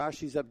Josh,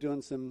 he's up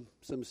doing some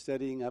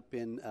studying up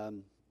in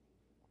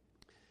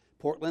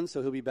Portland,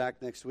 so he'll be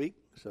back next week,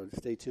 so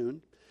stay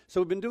tuned.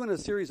 So we've been doing a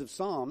series of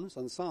Psalms.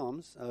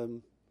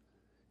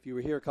 If you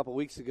were here a couple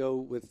weeks ago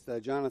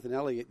with Jonathan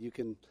Elliott, you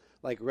can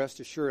rest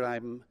assured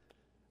I'm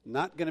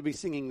not going to be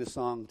singing the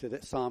psalm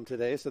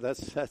today, so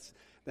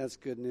that's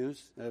good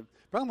news.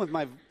 Problem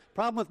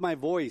with my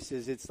voice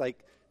is it's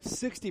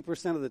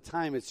 60% of the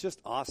time it's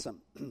just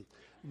awesome,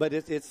 but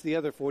it's the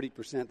other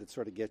 40% that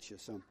sort of gets you.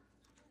 So.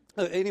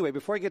 Anyway,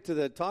 before I get to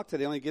the talk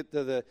today, I want to get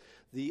to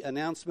the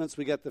announcements.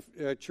 We got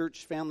the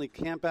church family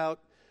camp out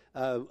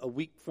a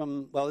week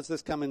from, it's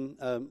this coming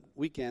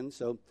weekend,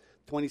 so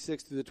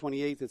 26th through the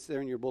 28th. It's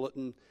there in your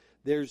bulletin.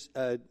 There's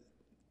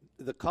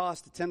the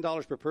cost,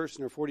 $10 per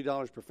person or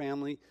 $40 per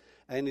family,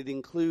 and it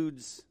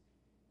includes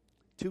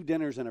 2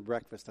 dinners and a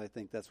breakfast, I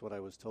think that's what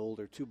I was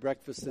told, or 2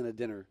 breakfasts and a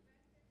dinner.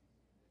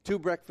 2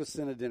 breakfasts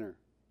and a dinner.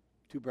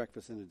 2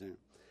 breakfasts and a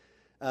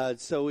dinner.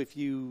 So if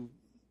you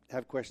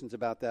have questions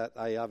about that,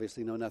 I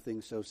obviously know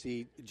nothing, so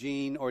see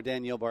Jean or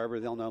Danielle Barber,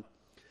 they'll know.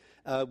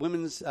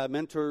 Women's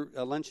Mentor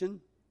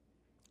Luncheon,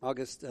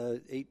 August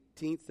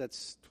 18th,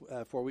 that's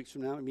 4 weeks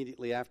from now,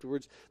 immediately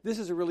afterwards. This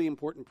is a really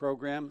important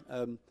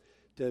program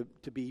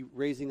to be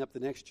raising up the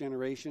next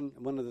generation.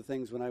 One of the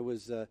things when I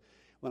was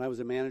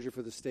a manager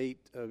for the state,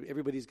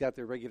 everybody's got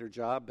their regular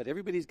job, but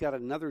everybody's got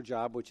another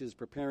job, which is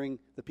preparing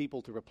the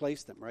people to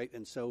replace them, right?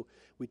 And so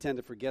we tend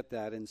to forget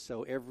that, and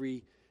so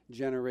every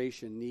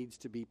generation needs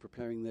to be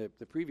preparing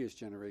the previous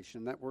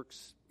generation. That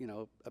works,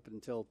 up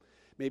until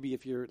maybe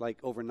if you're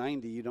over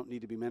 90, you don't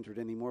need to be mentored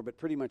anymore, but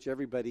pretty much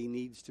everybody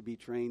needs to be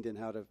trained in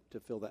how to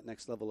fill that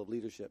next level of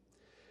leadership.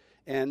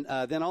 And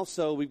then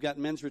also we've got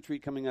men's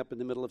retreat coming up in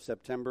the middle of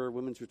September,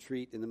 women's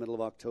retreat in the middle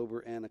of October,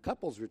 and a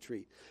couples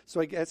retreat.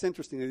 So that's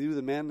interesting. They do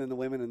the men and the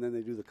women, and then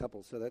they do the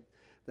couples. So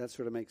that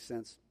sort of makes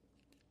sense.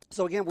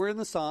 So again, we're in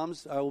the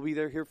Psalms. We'll be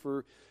there here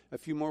for a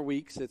few more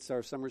weeks. It's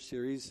our summer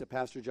series.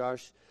 Pastor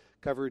Josh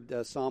covered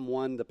Psalm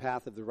 1, the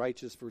path of the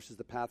righteous versus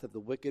the path of the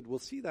wicked. We'll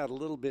see that a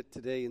little bit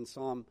today in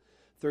Psalm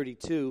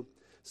 32.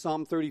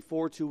 Psalm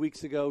 34, 2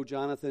 weeks ago,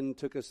 Jonathan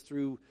took us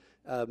through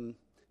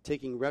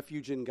taking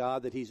refuge in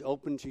God, that he's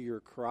open to your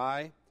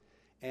cry,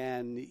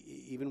 and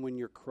even when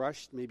you're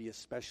crushed, maybe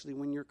especially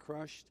when you're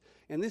crushed.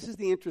 And this is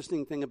the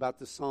interesting thing about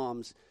the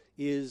Psalms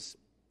is,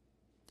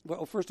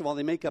 well, first of all,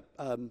 they make up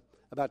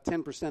about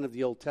 10% of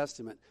the Old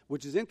Testament,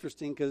 which is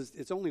interesting because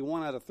it's only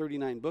 1 out of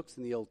 39 books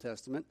in the Old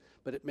Testament,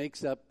 but it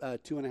makes up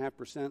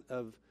 2.5%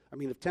 of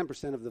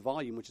 10% of the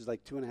volume, which is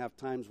 2.5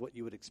 times what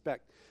you would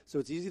expect. So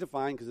it's easy to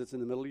find because it's in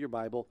the middle of your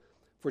Bible.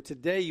 For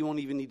today, you won't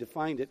even need to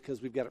find it because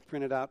we've got it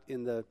printed out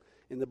in the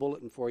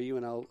bulletin for you,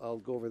 and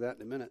I'll go over that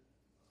in a minute.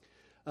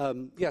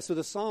 So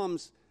the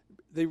Psalms,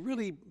 they're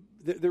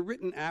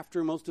written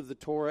after most of the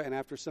Torah and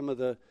after some of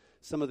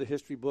the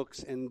history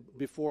books and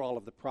before all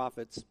of the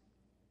prophets.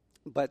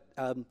 But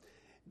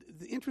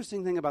the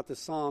interesting thing about the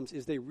Psalms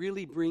is they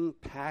really bring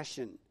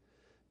passion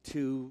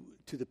to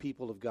the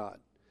people of God.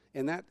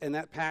 And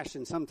that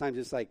passion, sometimes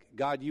it's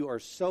God, you are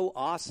so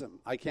awesome.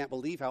 I can't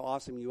believe how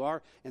awesome you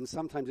are. And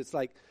sometimes it's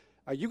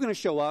are you going to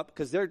show up?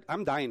 Because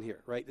I'm dying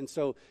here, right? And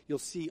so you'll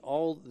see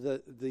all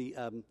the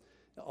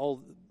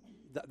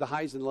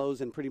highs and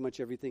lows and pretty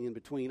much everything in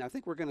between. I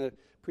think we're going to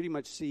pretty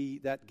much see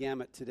that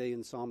gamut today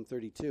in Psalm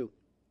 32.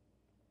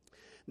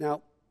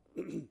 Now,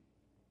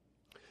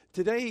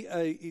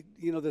 today,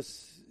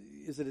 this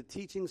is it a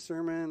teaching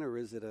sermon or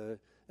is it a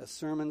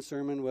sermon?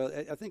 Well,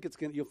 I think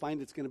you'll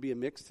find it's going to be a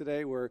mix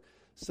today where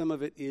some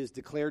of it is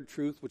declared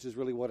truth, which is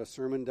really what a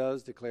sermon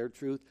does, declared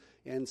truth,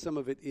 and some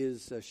of it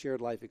is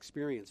shared life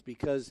experience.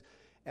 Because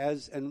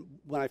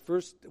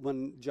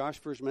when Josh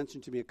first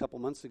mentioned to me a couple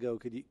months ago,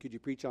 could you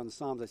preach on the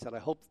Psalms? I said, I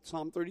hope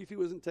Psalm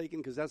 32 isn't taken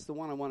because that's the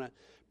one I want to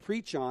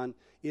preach on.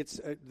 It's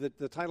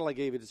the title I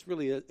gave it. It's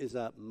really is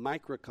a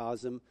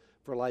microcosm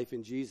for life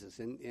in Jesus,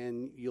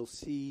 and you'll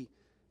see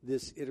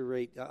this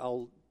iterate.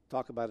 I'll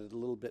talk about it a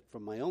little bit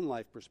from my own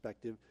life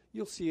perspective.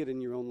 You'll see it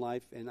in your own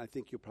life, and I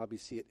think you'll probably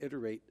see it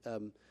iterate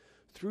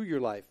through your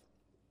life.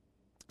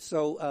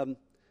 So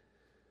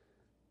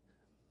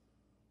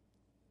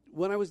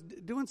when I was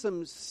doing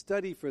some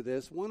study for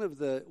this, one of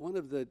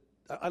the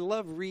I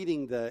love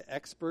reading the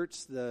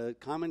experts, the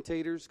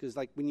commentators, because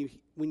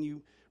when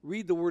you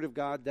read the Word of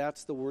God,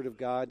 that's the Word of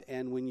God,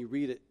 and when you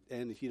read it,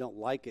 and if you don't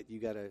like it, you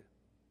got to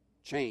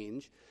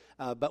change.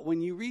 But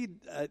when you read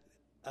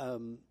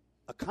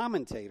a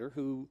commentator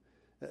who,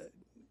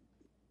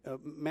 a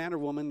man or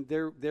woman,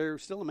 they're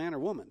still a man or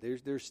woman.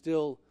 They're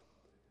still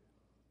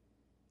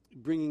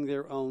bringing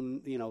their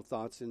own,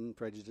 thoughts and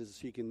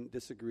prejudices. You can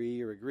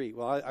disagree or agree.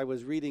 Well, I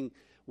was reading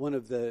one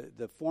of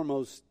the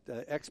foremost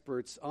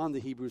experts on the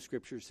Hebrew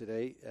Scriptures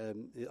today,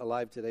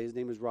 alive today. His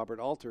name is Robert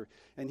Alter,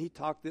 and he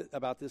talked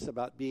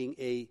about being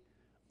a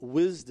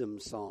wisdom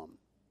psalm,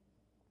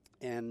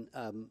 and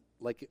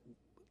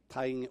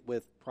tying it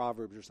with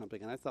Proverbs or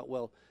something. And I thought,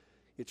 well,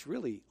 it's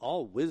really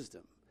all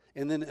wisdom.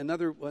 And then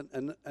another one,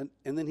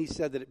 and then he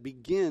said that it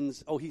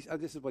begins.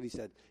 This is what he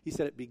said. He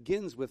said it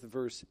begins with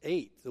verse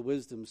 8, the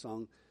wisdom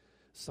song,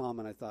 psalm,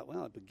 and I thought,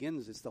 well,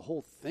 it's the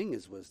whole thing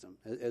is wisdom,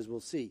 as we'll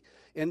see.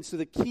 And so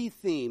the key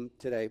theme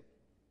today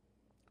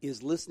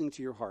is listening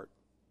to your heart.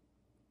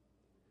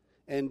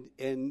 And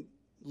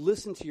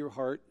listen to your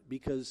heart,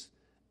 because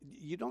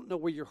you don't know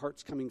where your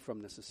heart's coming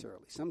from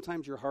necessarily.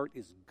 Sometimes your heart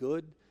is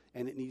good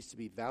and it needs to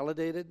be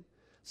validated.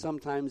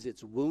 Sometimes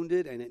it's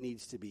wounded and it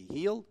needs to be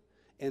healed.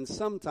 And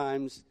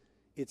sometimes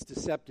it's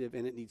deceptive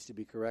and it needs to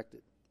be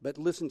corrected. But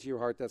listen to your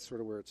heart. That's sort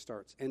of where it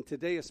starts. And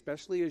today,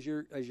 especially as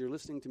you're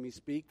listening to me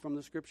speak from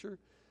the Scripture,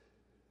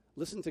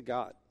 listen to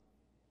God.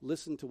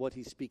 Listen to what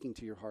He's speaking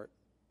to your heart.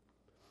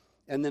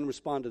 And then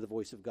respond to the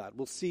voice of God.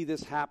 We'll see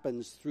this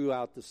happens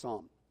throughout the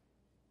psalm.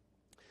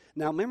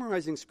 Now,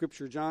 memorizing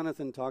Scripture,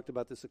 Jonathan talked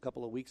about this a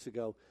couple of weeks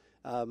ago.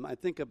 I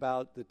think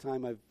about the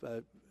time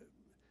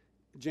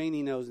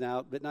Janie knows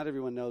now, but not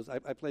everyone knows.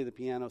 I play the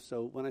piano,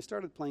 so when I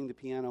started playing the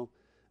piano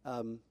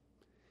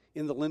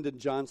in the Lyndon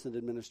Johnson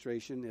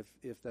administration,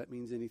 if that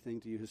means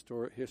anything to you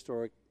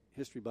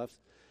history buffs,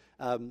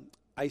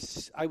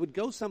 I would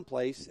go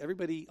someplace.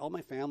 All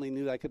my family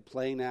knew I could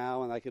play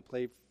now, and I could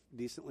play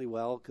decently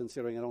well,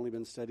 considering I'd only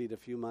been studied a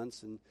few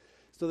months, and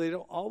so they'd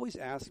always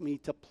ask me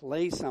to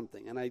play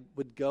something, and I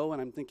would go,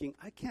 and I'm thinking,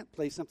 I can't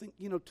play something.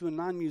 To a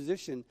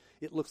non-musician,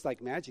 it looks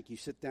like magic. You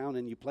sit down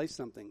and you play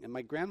something, and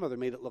my grandmother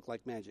made it look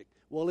like magic.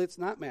 Well, it's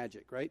not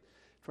magic, right?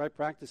 Try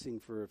practicing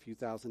for a few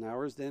thousand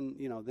hours, then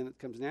it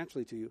comes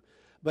naturally to you.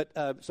 But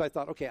so I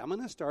thought, okay, I'm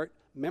going to start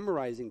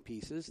memorizing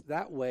pieces.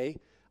 That way,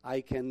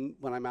 I can,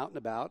 when I'm out and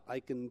about,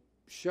 I can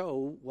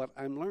show what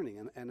I'm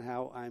learning and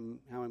how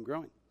I'm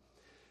growing.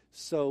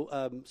 So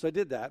I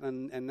did that,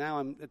 and now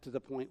I'm to the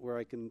point where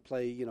I can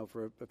play,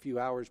 for a few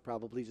hours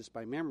probably just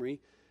by memory.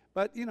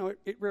 But,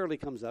 it rarely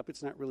comes up.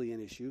 It's not really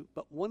an issue.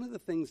 But one of the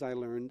things I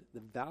learned, the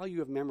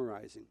value of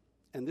memorizing,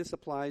 and this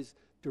applies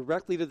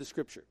directly to the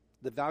Scripture,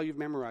 the value of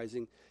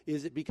memorizing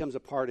is it becomes a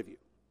part of you.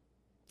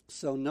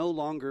 So no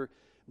longer,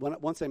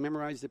 once I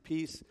memorize the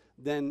piece,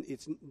 then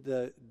it's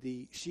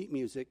the sheet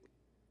music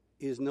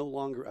is no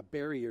longer a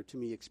barrier to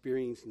me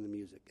experiencing the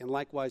music. And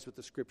likewise with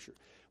the Scripture.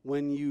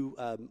 When you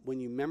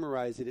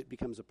memorize it, it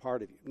becomes a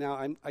part of you. Now,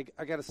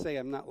 I got to say,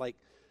 I'm not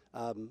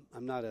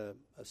a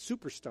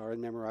superstar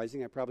in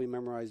memorizing. I probably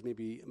memorize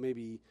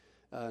maybe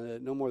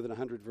no more than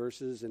 100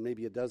 verses and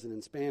maybe a dozen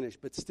in Spanish,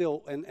 but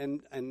still,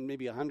 and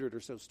maybe 100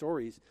 or so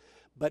stories.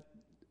 But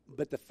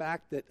the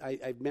fact that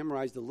I've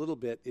memorized a little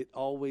bit, it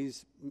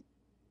always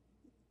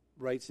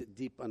writes it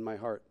deep on my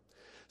heart.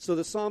 So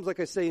the Psalms, like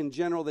I say, in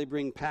general, they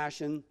bring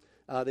passion.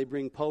 They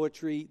bring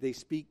poetry. They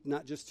speak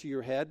not just to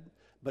your head,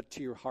 but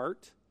to your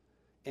heart.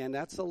 And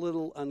that's a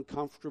little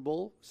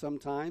uncomfortable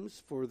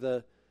sometimes for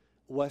the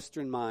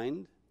Western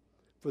mind,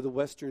 for the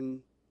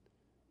Western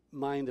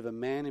mind of a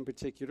man in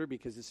particular,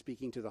 because it's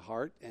speaking to the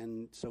heart.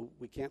 And so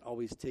we can't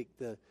always take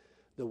the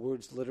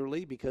words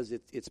literally because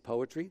it's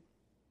poetry.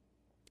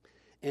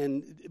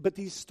 But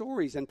these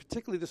stories, and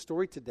particularly the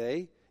story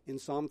today in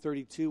Psalm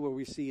 32, where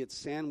we see it's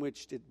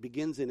sandwiched, it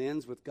begins and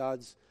ends with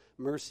God's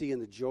mercy and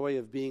the joy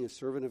of being a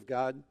servant of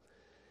God.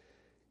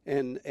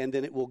 And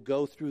then it will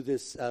go through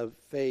this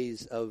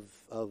phase of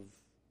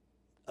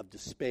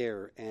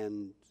despair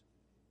and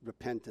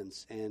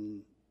repentance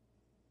and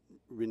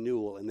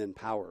renewal and then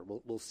power.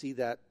 We'll see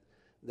that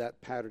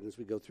pattern as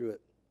we go through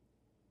it.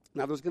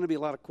 Now, there's going to be a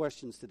lot of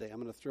questions today.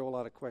 I'm going to throw a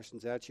lot of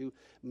questions at you,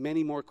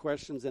 many more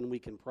questions than we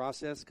can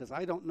process, because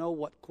I don't know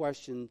what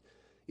question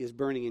is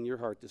burning in your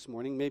heart this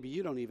morning. Maybe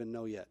you don't even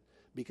know yet,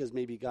 because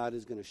maybe God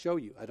is going to show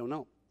you. I don't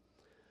know.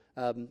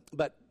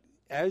 But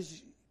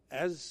as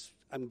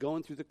I'm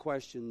going through the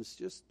questions,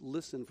 just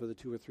listen for the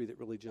two or three that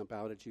really jump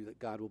out at you that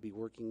God will be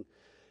working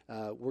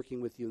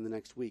with you in the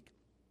next week.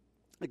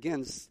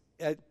 Again,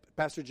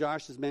 Pastor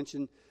Josh has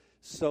mentioned,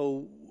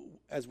 so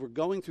as we're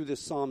going through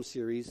this Psalm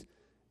series,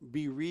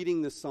 be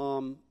reading the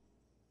Psalm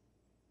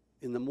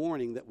in the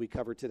morning that we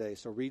cover today.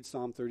 So read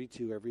Psalm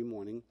 32 every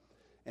morning,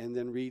 and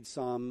then read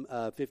Psalm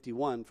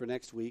 51 for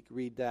next week.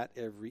 Read that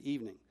every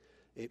evening.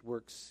 It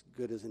works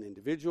good as an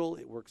individual.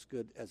 It works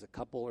good as a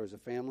couple or as a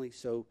family.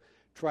 So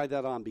try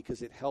that on,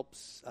 because it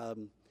helps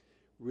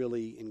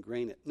really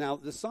ingrain it. Now,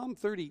 this Psalm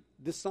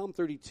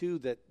 32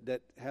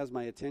 that has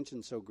my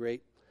attention so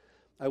great,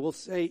 I will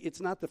say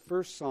it's not the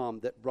first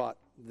psalm that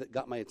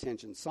got my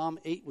attention. Psalm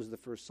 8 was the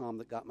first psalm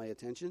that got my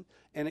attention,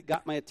 and it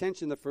got my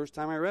attention the first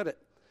time I read it.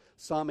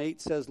 Psalm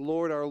 8 says,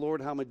 Lord, our Lord,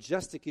 how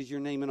majestic is your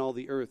name in all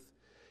the earth.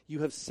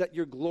 You have set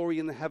your glory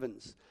in the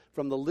heavens.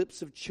 From the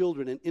lips of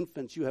children and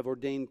infants you have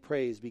ordained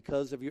praise,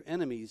 because of your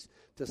enemies,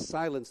 to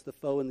silence the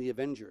foe and the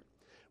avenger.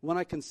 When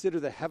I consider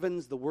the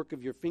heavens, the work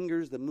of your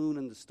fingers, the moon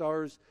and the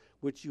stars,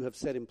 which you have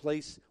set in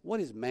place, what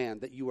is man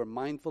that you are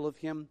mindful of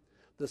him,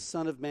 the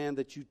son of man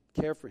that you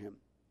care for him?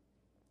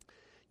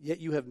 Yet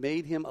you have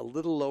made him a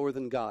little lower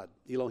than God,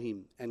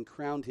 Elohim, and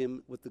crowned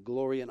him with the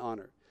glory and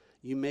honor.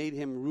 You made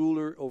him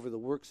ruler over the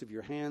works of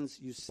your hands.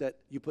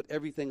 You put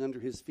everything under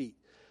his feet,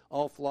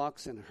 all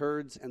flocks and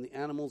herds and the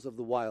animals of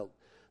the wild,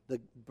 the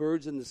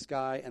birds in the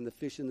sky and the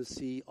fish in the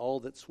sea, all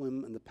that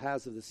swim in the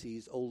paths of the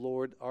seas. O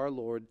Lord, our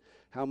Lord,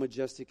 how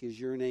majestic is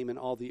your name in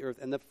all the earth.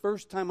 And the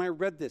first time I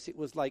read this, it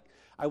was like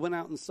I went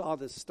out and saw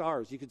the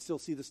stars. You could still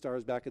see the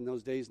stars back in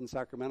those days in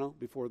Sacramento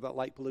before the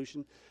light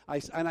pollution.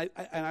 I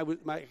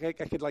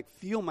could like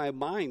feel my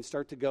mind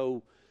start to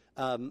go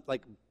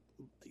like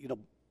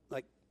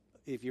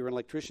if you're an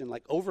electrician,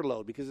 like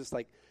overload, because it's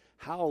like,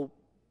 how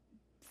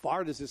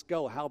far does this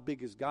go? How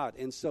big is God?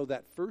 And so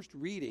that first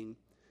reading,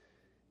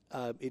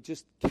 it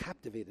just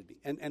captivated me.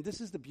 And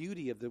this is the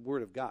beauty of the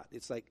Word of God.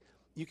 It's like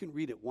you can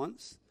read it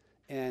once,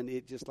 and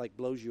it just like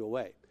blows you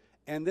away.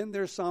 And then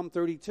there's Psalm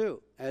 32,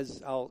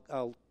 as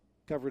I'll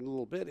cover in a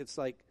little bit. It's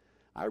like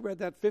I read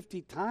that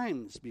 50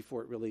 times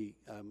before it really,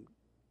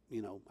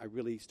 I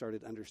really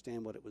started to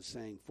understand what it was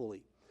saying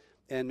fully.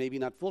 And maybe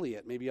not fully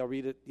yet. Maybe I'll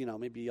read it,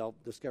 maybe I'll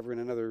discover in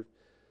another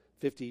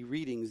 50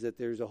 readings that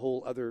there's a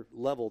whole other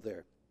level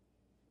there.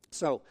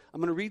 So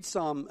I'm going to read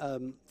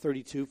Psalm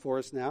 32 for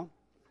us now.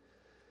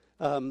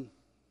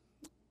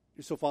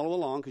 So follow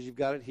along because you've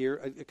got it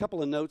here. A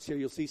couple of notes here.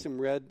 You'll see some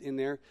red in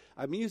there.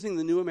 I'm using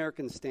the New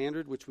American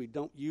Standard, which we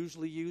don't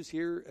usually use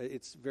here.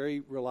 It's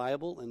very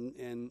reliable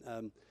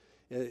and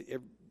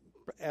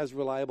as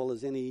reliable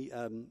as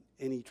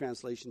any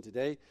translation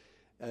today.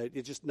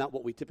 It's just not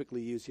what we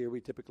typically use here. We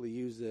typically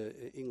use the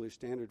English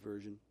Standard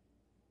Version.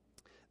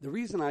 The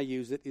reason I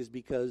use it is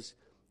because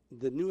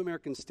the New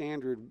American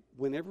Standard,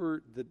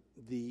 whenever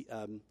the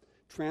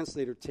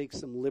translator takes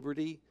some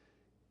liberty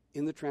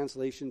in the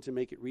translation to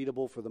make it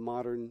readable for the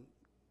modern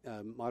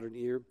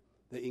ear,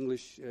 the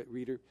English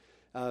reader,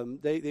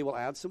 they will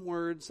add some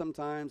words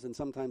sometimes, and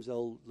sometimes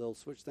they'll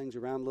switch things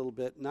around a little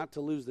bit, not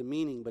to lose the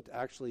meaning, but to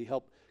actually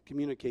help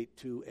communicate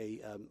to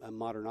a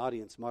modern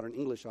audience, modern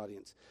English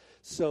audience.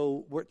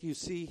 So what you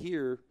see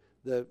here,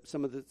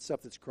 some of the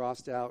stuff that's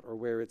crossed out or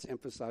where it's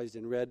emphasized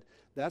in red,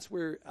 that's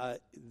where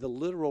the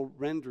literal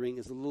rendering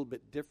is a little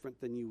bit different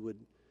than you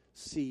would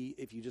see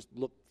if you just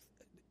look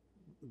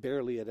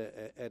barely at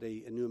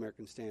a New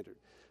American Standard,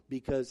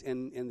 because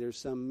and there's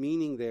some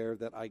meaning there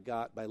that I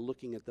got by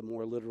looking at the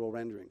more literal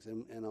renderings,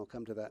 and I'll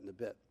come to that in a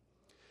bit.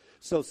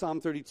 So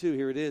Psalm 32,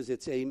 here it is.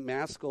 It's a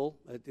maskil.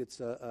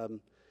 It's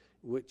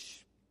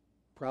which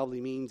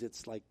probably means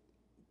it's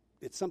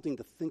something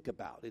to think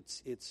about.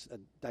 It's a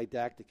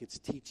didactic. It's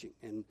teaching,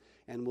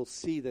 and we'll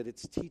see that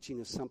it's teaching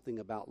us something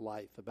about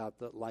life, about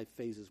the life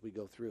phases we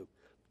go through.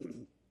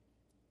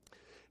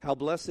 How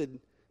blessed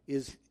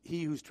is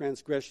he whose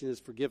transgression is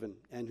forgiven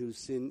and whose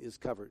sin is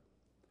covered.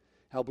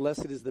 How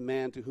blessed is the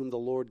man to whom the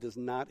Lord does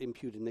not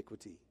impute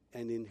iniquity,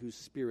 and in whose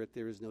spirit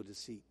there is no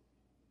deceit.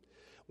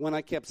 When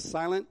I kept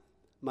silent,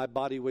 my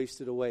body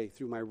wasted away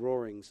through my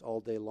roarings all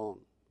day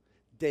long.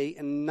 Day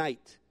and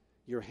night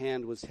your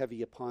hand was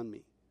heavy upon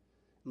me.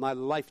 My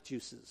life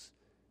juices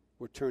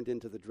were turned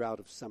into the drought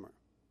of summer.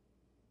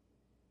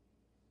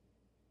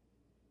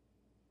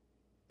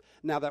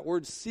 Now, that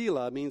word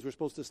Selah means we're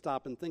supposed to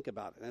stop and think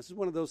about it. And this is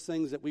one of those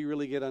things that we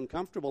really get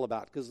uncomfortable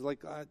about, because,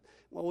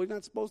 we're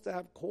not supposed to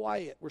have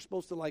quiet. We're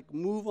supposed to,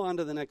 move on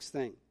to the next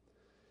thing.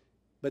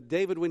 But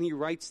David, when he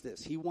writes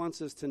this, he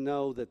wants us to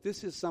know that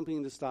this is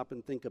something to stop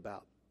and think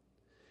about.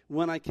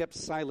 When I kept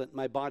silent,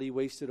 my body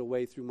wasted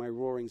away through my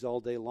roarings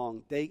all day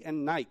long. Day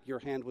and night your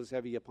hand was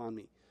heavy upon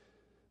me.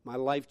 My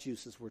life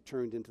juices were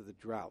turned into the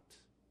drought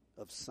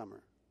of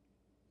summer.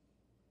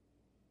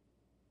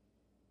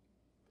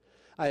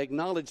 I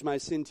acknowledged my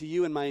sin to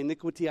you, and my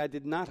iniquity I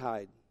did not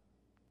hide.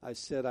 I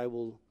said, I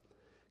will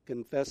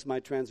confess my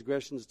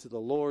transgressions to the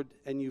Lord,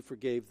 and you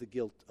forgave the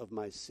guilt of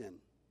my sin.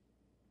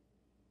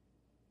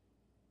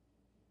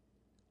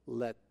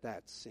 Let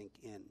that sink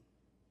in.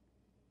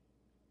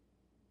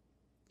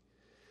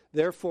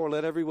 Therefore,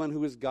 let everyone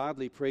who is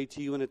godly pray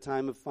to you in a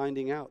time of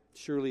finding out.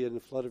 Surely in a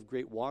flood of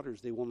great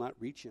waters they will not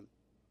reach him.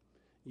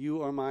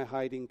 You are my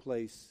hiding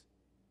place.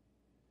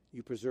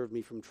 You preserve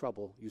me from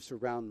trouble. You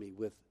surround me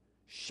with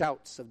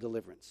shouts of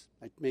deliverance.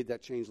 I made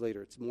that change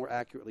later. It's more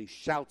accurately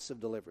shouts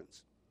of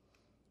deliverance.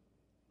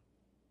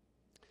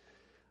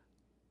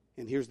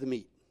 And here's the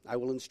meat. I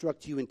will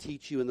instruct you and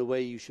teach you in the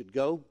way you should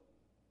go.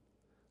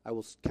 I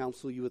will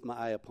counsel you with my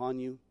eye upon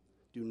you.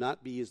 Do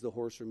not be as the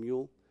horse or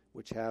mule,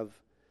 which have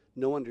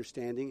no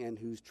understanding and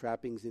whose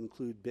trappings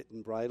include bit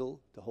and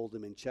bridle to hold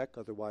them in check,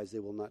 otherwise they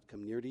will not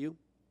come near to you.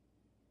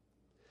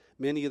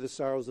 Many are the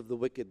sorrows of the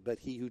wicked, but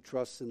he who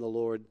trusts in the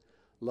Lord,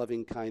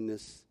 loving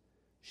kindness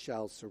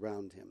shall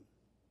surround him.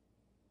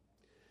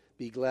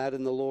 Be glad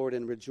in the Lord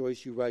and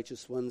rejoice, you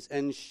righteous ones,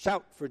 and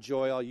shout for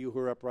joy, all you who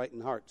are upright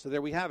in heart. So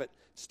there we have it.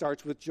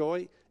 Starts with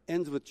joy,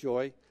 ends with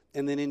joy,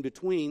 and then in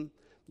between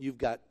you've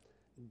got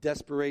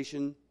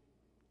desperation,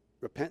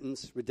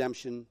 repentance,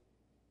 redemption,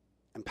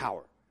 and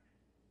power.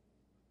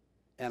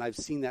 And I've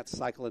seen that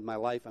cycle in my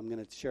life. I'm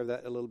going to share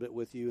that a little bit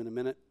with you in a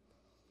minute.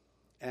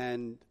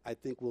 And I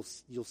think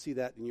you'll see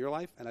that in your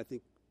life, and I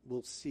think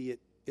we'll see it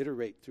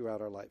iterate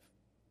throughout our life.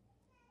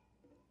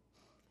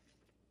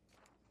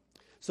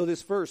 So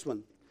this first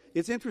one,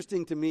 it's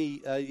interesting to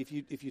me. If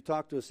you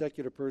talk to a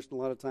secular person, a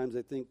lot of times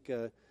they think,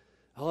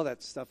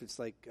 that stuff. It's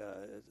like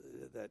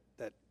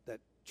that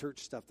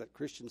church stuff, that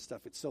Christian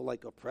stuff. It's so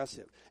like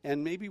oppressive,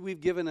 and maybe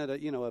we've given it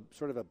a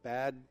sort of a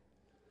bad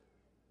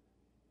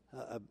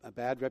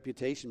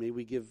reputation. Maybe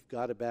we give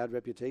God a bad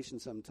reputation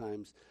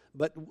sometimes.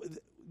 But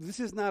this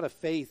is not a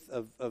faith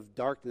of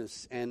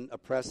darkness and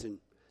oppression.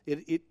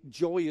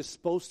 Joy is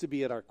supposed to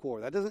be at our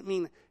core. That doesn't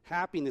mean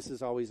happiness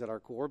is always at our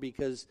core,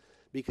 because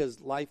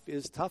life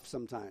is tough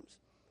sometimes.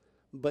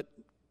 But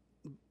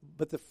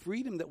the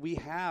freedom that we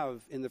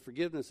have in the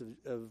forgiveness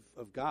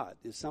of God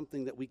is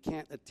something that we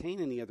can't attain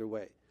any other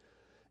way.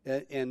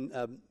 And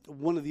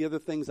one of the other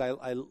things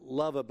I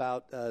love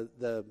about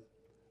the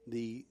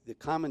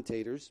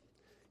commentators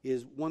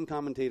is, one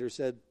commentator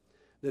said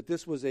that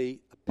this was a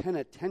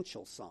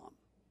penitential psalm.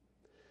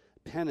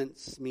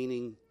 Penance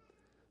meaning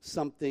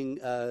something,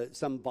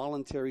 some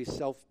voluntary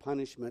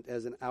self-punishment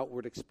as an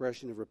outward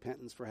expression of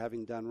repentance for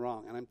having done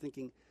wrong. And I'm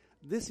thinking,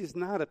 this is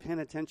not a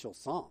penitential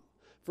psalm.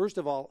 First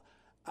of all,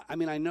 I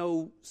mean, I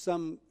know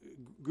some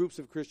groups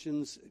of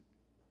Christians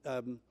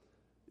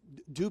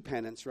do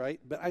penance, right?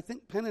 But I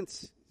think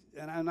penance,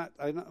 and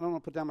I don't want to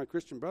put down my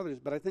Christian brothers,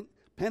 but I think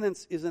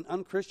penance is an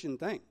unchristian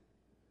thing.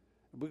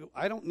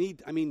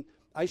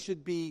 I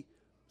should be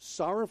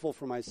sorrowful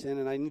for my sin,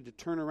 and I need to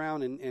turn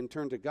around and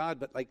turn to God,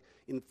 but like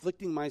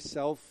inflicting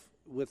myself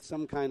with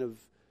some kind of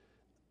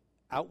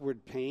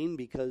outward pain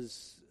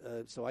because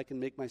so I can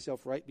make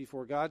myself right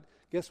before God,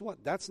 guess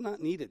what? That's not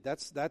needed.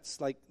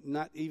 That's like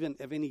not even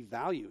of any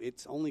value.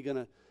 It's only going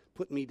to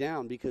put me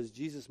down, because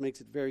Jesus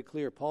makes it very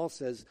clear. Paul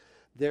says,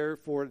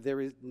 therefore there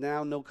is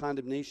now no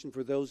condemnation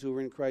for those who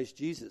are in Christ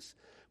Jesus.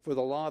 For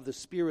the law of the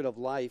Spirit of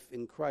life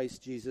in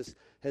Christ Jesus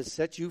has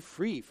set you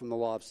free from the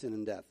law of sin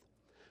and death.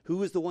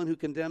 Who is the one who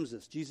condemns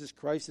us? Jesus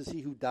Christ is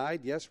he who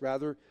died? Yes,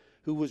 rather,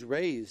 who was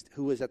raised,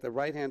 who is at the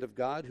right hand of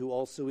God, who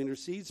also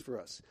intercedes for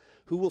us.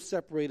 Who will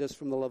separate us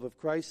from the love of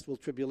Christ? Will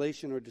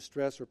tribulation or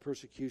distress or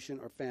persecution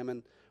or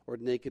famine or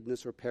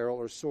nakedness or peril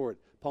or sword?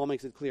 Paul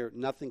makes it clear,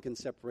 nothing can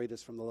separate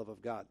us from the love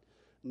of God.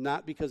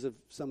 Not because of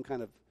some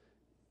kind of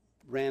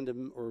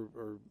random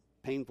or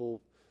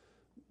painful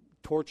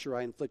torture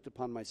I inflict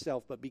upon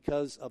myself, but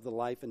because of the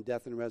life and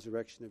death and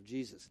resurrection of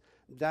Jesus.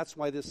 That's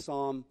why this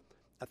psalm,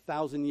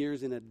 1,000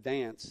 years in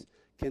advance,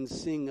 can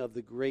sing of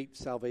the great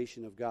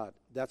salvation of God.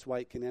 That's why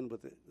it can end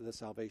with the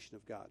salvation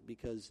of God,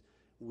 because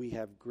we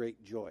have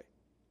great joy.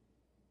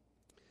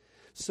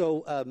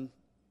 So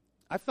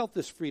I felt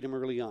this freedom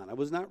early on. I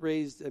was not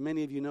raised,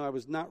 many of you know, I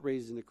was not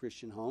raised in a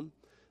Christian home.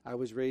 I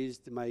was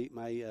raised, my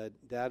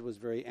dad was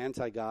very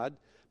anti-God,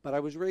 but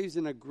I was raised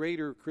in a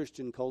greater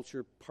Christian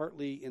culture,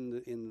 partly in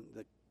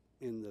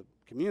the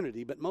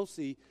community, but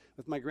mostly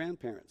with my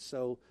grandparents.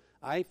 So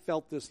I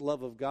felt this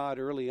love of God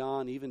early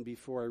on, even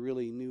before I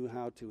really knew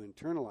how to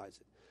internalize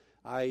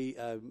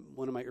it.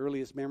 One of my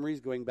earliest memories,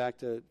 going back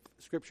to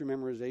scripture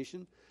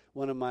memorization,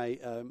 one of my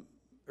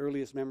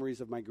earliest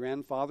memories of my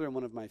grandfather, and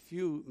one of my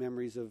few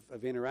memories of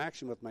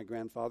interaction with my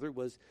grandfather,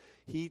 was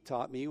he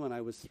taught me when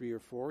I was 3 or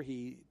 4,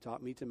 he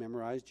taught me to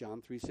memorize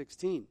John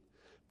 3:16.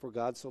 For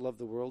God so loved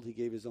the world, he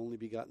gave his only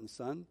begotten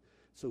Son,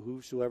 so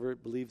whosoever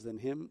believes in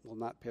him will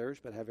not perish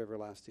but have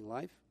everlasting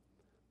life.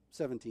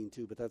 17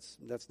 too, but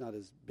that's not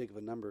as big of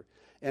a number.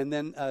 And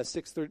then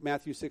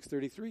Matthew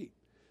 6:33,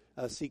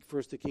 seek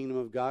first the kingdom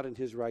of God and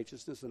his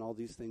righteousness, and all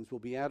these things will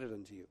be added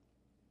unto you.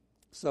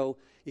 So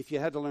if you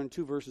had to learn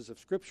 2 verses of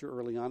Scripture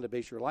early on to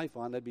base your life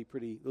on,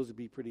 those would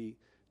be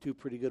two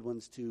pretty good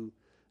ones to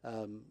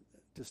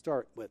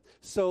start with.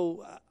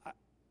 So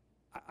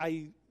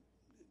I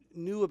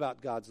knew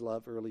about God's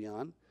love early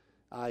on.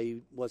 I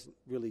wasn't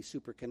really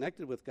super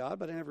connected with God,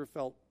 but I never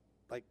felt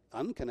like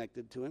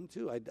unconnected to him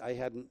too. I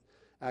hadn't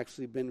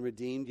actually been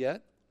redeemed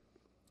yet,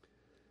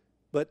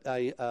 but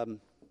I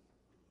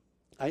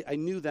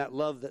knew that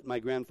love that my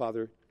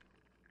grandfather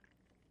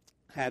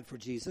had for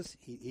Jesus.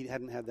 He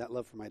hadn't had that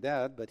love for my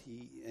dad, but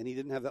he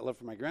didn't have that love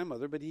for my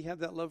grandmother, but he had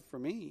that love for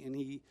me, and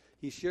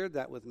he shared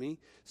that with me.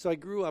 So I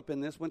grew up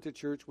in this, went to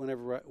church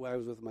whenever I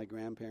was with my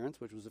grandparents,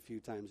 which was a few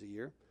times a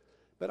year,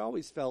 but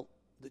always felt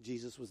that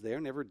Jesus was there,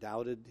 never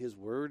doubted his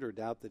word or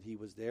doubt that he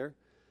was there.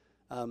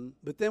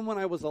 But then when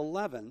I was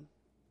 11,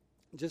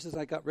 just as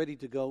I got ready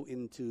to go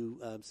into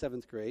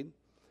 7th grade,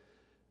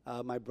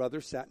 my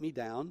brother sat me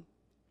down.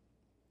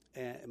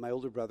 And my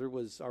older brother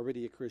was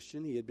already a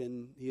Christian.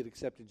 He had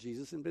accepted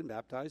Jesus and been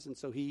baptized, and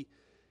so he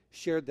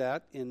shared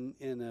that in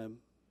a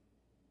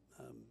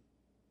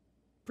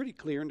pretty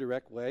clear and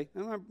direct way.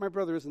 And my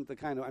brother isn't the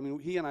kind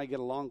of, he and I get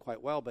along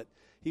quite well, but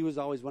he was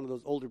always one of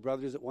those older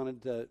brothers that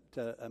wanted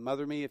to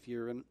mother me. If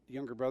you're a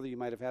younger brother, you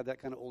might have had that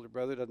kind of older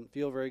brother. Doesn't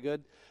feel very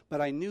good.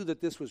 But I knew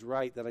that this was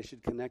right, that I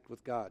should connect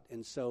with God.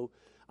 And so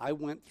I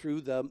went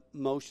through the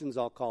motions,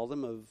 I'll call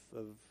them, of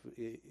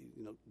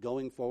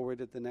going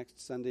forward at the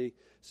next Sunday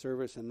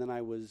service, and then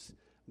I was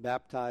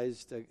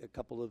baptized a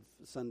couple of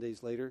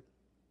Sundays later.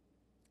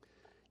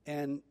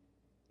 And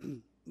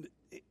I'm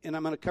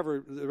going to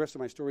cover the rest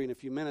of my story in a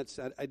few minutes.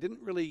 I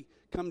didn't really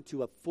come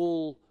to a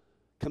full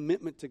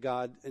commitment to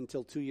God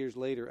until 2 years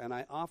later, and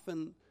I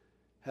often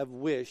had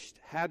wished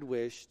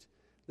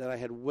that I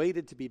had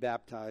waited to be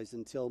baptized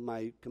until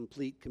my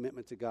complete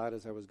commitment to God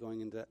as I was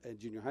going into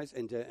junior high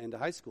into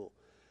high school.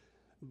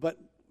 But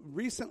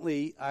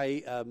recently,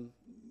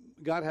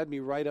 God had me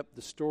write up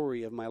the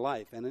story of my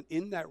life, and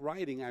in that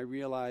writing, I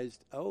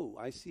realized, oh,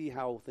 I see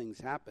how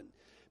things happen,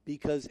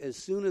 because as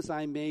soon as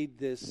I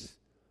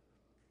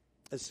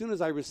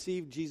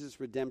received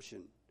Jesus'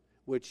 redemption,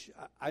 which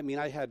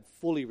I had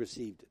fully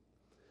received it,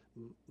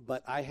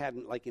 but I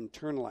hadn't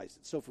internalized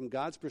it. So from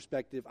God's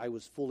perspective, I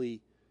was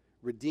fully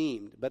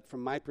redeemed, but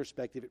from my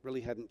perspective, it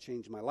really hadn't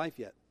changed my life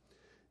yet.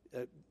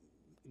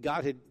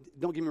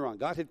 Don't get me wrong,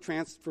 God had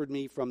transferred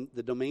me from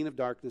the domain of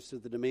darkness to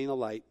the domain of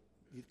light,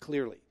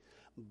 clearly,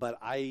 but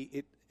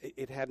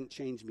it hadn't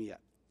changed me yet.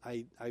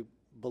 I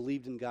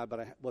believed in God,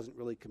 but I wasn't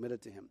really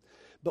committed to Him.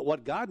 But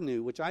what God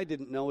knew, which I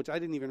didn't know, which I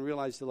didn't even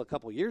realize till a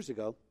couple years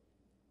ago,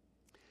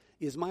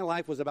 is my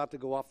life was about to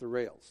go off the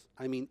rails.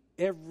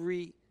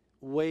 Every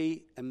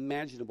way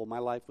imaginable, my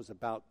life was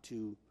about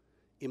to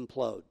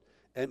implode.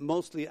 And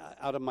mostly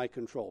out of my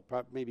control,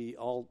 maybe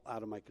all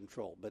out of my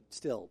control, but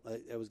still,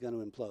 I was going to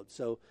implode.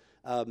 So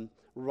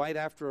right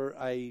after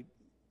I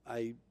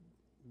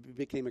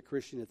became a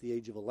Christian at the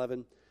age of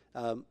 11,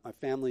 my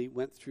family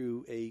went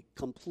through a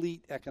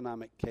complete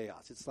economic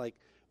chaos. It's like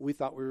we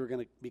thought we were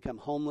going to become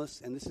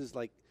homeless, and this is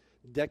like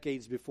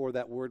decades before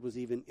that word was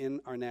even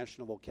in our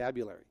national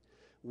vocabulary.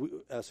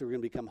 So we're going to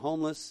become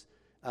homeless.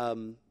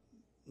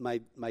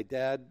 My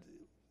dad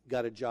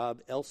got a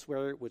job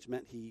elsewhere, which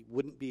meant he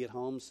wouldn't be at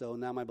home. So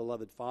now my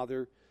beloved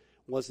father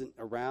wasn't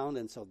around,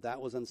 and so that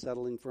was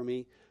unsettling for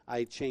me.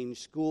 I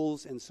changed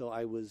schools, and so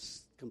I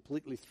was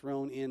completely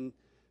thrown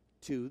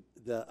into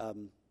the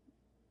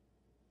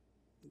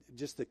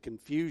just the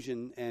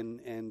confusion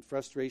and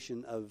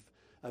frustration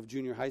of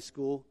junior high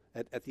school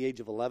at the age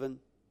of 11.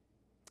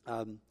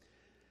 And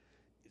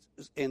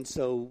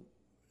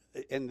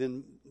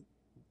then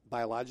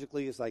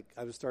biologically, it's like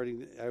I was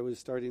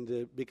starting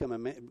to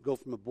become go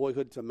from a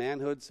boyhood to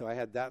manhood. So I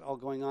had that all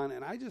going on,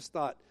 and I just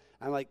thought,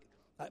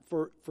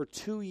 for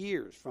 2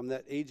 years, from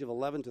that age of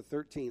 11 to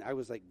 13, I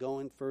was like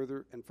going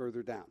further and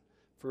further down,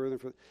 further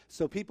and further.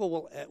 So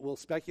people will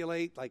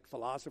speculate, like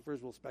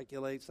philosophers will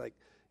speculate. It's like,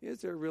 is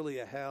there really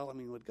a hell?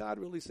 Would God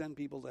really send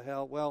people to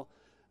hell? Well,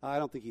 I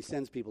don't think He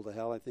sends people to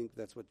hell. I think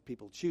that's what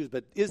people choose.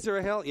 But is there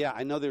a hell? Yeah,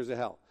 I know there's a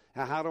hell.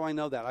 How do I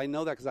know that? I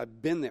know that because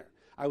I've been there.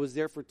 I was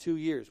there for 2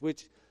 years,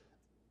 which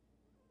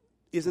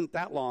isn't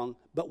that long,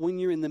 but when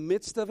you're in the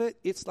midst of it,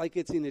 it's like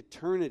it's in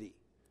eternity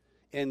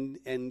and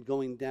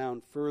going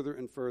down further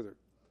and further.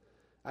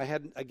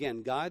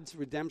 God's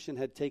redemption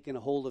had taken a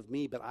hold of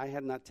me, but I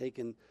had not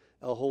taken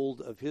a hold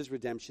of His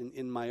redemption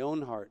in my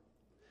own heart.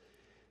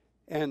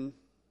 And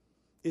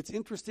it's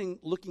interesting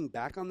looking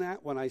back on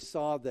that when I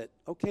saw that,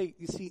 okay,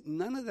 you see,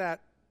 none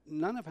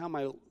of how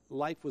my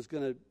life was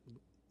going to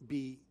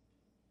be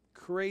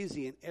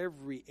crazy in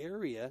every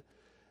area,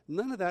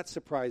 none of that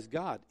surprised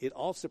God. It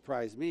all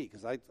surprised me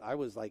because I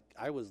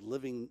was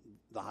living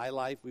the high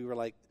life. We were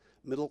like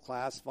middle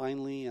class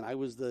finally, and I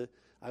was the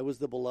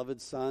beloved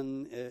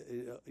son,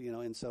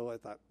 and so I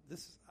thought,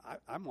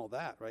 I'm all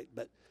that, right?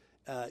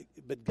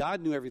 But God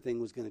knew everything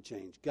was going to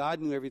change. God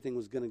knew everything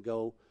was going to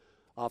go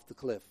off the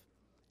cliff.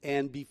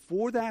 And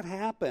before that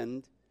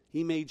happened,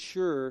 He made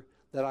sure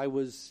that I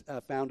was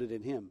founded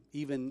in Him,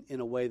 even in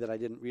a way that I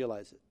didn't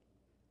realize it.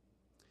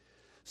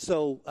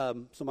 So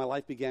my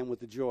life began with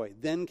the joy.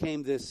 Then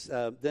came this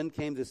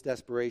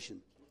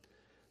desperation.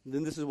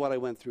 Then this is what I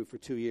went through for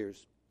 2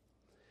 years.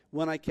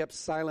 When I kept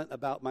silent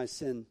about my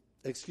sin,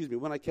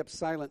 when I kept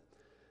silent,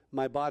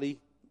 my body,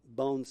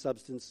 bone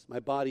substance,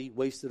 my body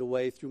wasted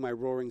away through my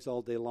roarings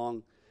all day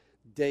long.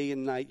 Day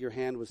and night your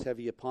hand was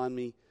heavy upon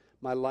me.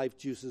 My life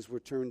juices were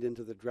turned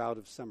into the drought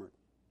of summer.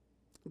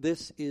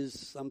 This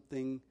is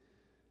something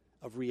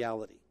of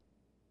reality.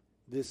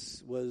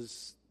 This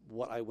was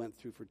what I went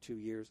through for 2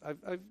 years.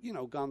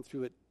 I've gone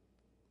through it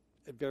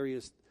at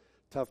various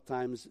tough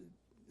times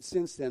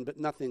since then, but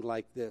nothing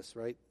like this,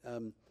 right?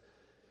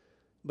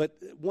 But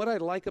what I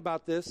like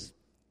about this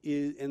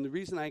is, and the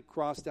reason I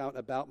crossed out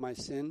about my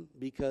sin,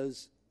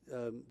 because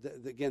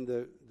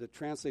the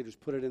translators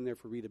put it in there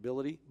for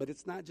readability, but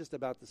it's not just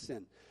about the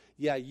sin.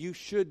 Yeah, you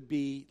should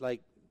be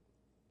like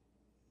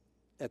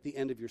at the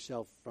end of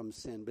yourself from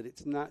sin, but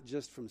it's not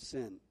just from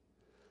sin.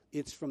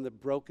 It's from the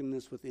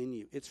brokenness within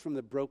you. It's from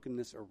the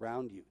brokenness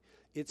around you.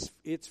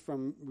 It's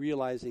from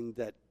realizing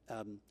that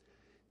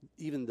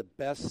even the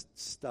best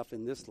stuff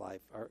in this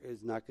life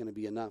is not going to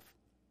be enough.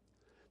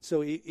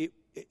 So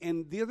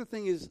and the other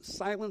thing is,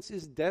 silence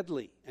is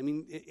deadly.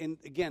 And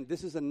again,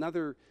 this is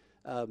another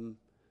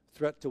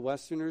threat to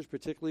Westerners,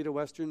 particularly to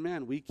Western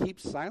men. We keep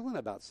silent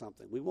about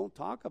something. We won't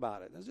talk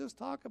about it. Let's just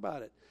talk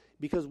about it,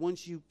 because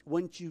once you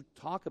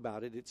talk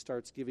about it, it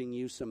starts giving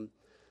you some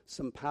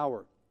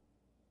power.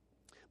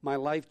 My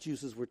life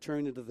juices were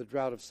turned into the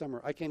drought of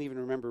summer. I can't even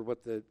remember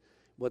what the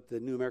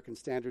New American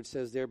Standard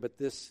says there, but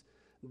this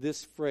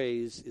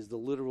phrase is the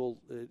literal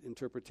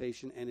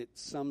interpretation, and it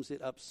sums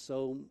it up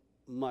so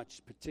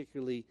much,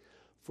 particularly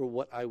for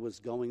what I was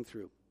going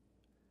through.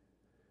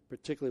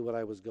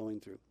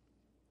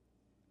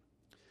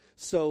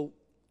 So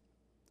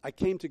I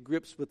came to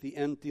grips with the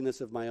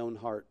emptiness of my own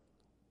heart.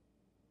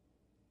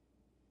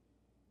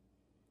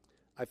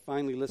 I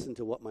finally listened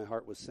to what my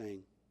heart was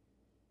saying.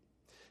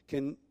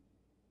 Can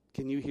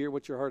you hear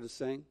what your heart is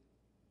saying?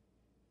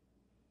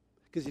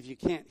 Because if you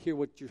can't hear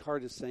what your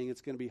heart is saying,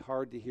 it's going to be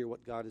hard to hear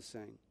what God is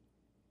saying.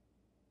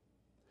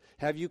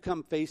 Have you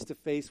come face to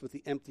face with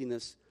the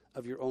emptiness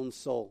of your own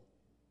soul?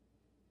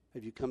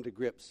 Have you come to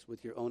grips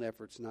with your own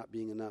efforts not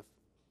being enough?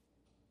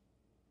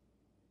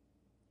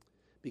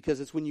 Because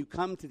it's when you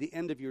come to the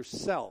end of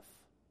yourself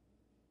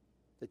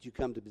that you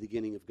come to the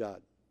beginning of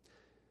God.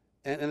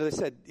 And as I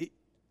said,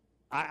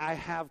 I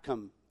have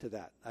come to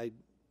that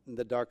in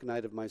the dark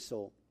night of my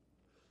soul.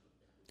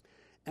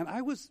 And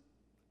I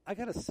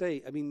got to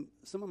say, I mean,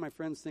 some of my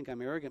friends think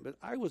I'm arrogant, but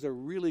I was a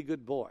really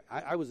good boy.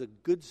 I was a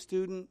good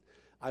student.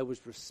 I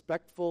was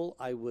respectful.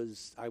 I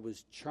was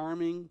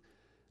charming.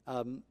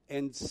 And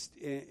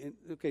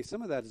okay,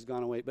 some of that has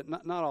gone away, but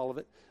not all of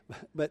it.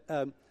 But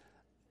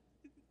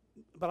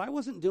I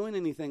wasn't doing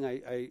anything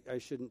I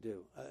shouldn't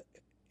do.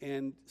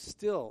 And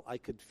still, I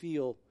could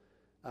feel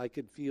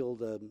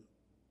the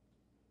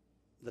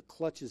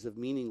clutches of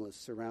meaningless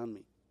surround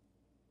me.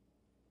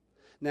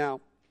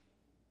 Now,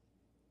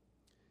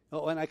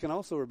 and I can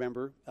also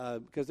remember,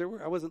 because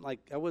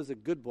I was a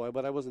good boy,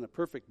 but I wasn't a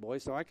perfect boy,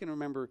 so I can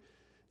remember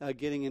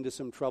getting into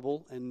some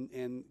trouble,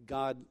 and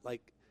God,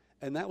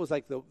 and that was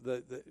like the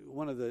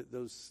one of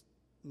those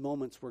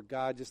moments where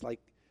God just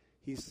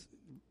He's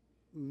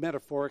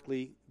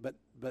metaphorically, but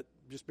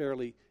just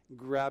barely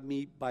grabbed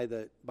me by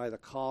the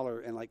collar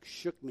and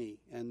shook me,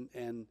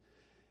 and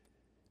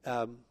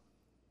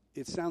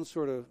it sounds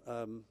sort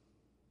of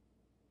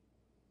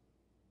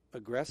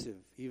aggressive,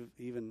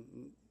 even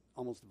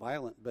almost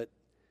violent, but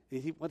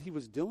what he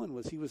was doing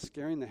was he was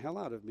scaring the hell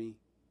out of me,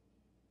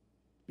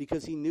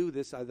 because he knew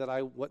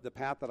what the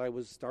path that I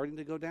was starting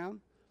to go down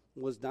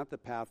was not the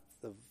path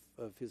of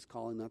his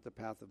calling, not the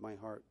path of my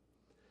heart.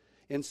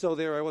 And so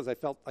there I was. I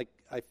felt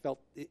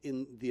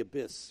in the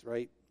abyss,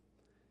 right?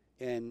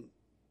 And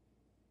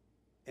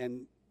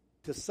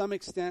to some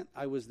extent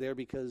I was there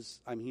because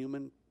I'm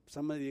human.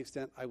 Some of the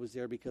extent I was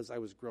there because I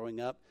was growing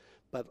up,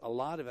 but a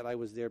lot of it I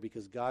was there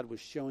because God was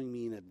showing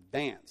me in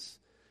advance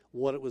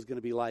what it was going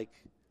to be like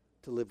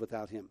to live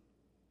without him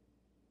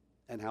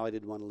and how I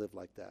didn't want to live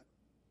like that.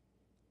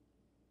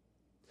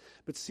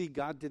 But see,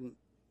 God didn't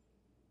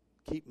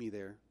keep me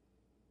there.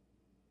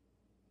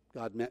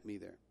 God met me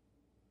there.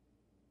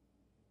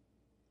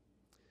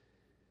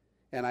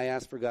 And I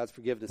asked for God's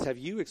forgiveness. Have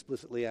you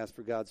explicitly asked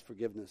for God's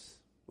forgiveness?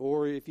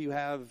 Or if you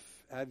have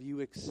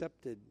you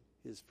accepted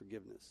his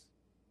forgiveness?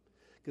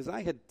 Because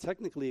I had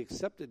technically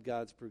accepted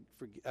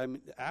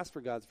asked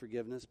for God's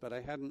forgiveness, but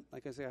I hadn't,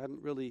 I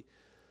hadn't really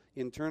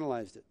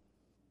internalized it.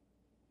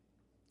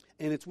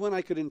 And it's when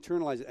I could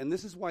internalize it. And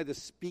this is why the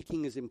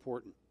speaking is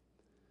important.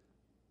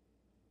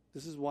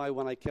 This is why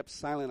when I kept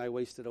silent, I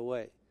wasted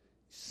away.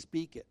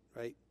 Speak it,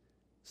 right?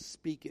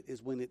 Speak it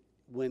is when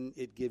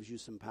it gives you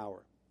some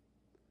power.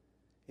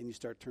 And you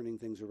start turning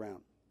things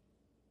around.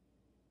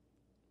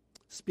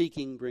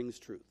 Speaking brings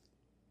truth.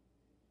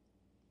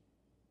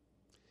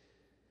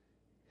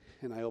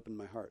 And I opened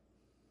my heart.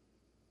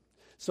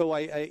 So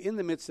I in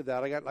the midst of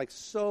that, I got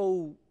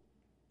so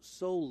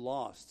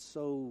lost,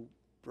 so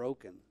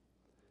broken.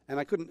 And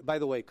I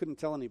couldn't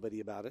tell anybody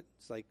about it.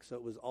 So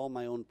it was all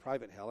my own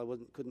private hell. I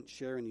couldn't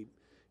share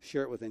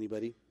it with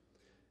anybody.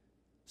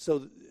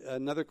 So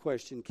another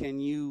question,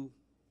 can you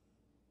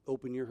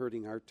open your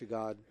hurting heart to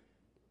God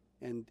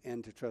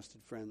and to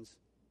trusted friends?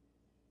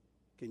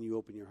 Can you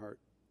open your heart?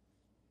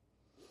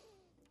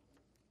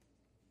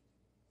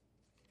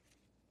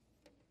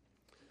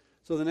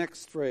 So the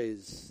next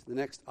phrase, the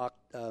next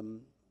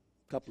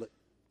couplet.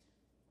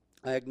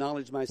 I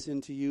acknowledge my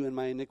sin to you, and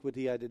my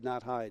iniquity I did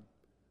not hide.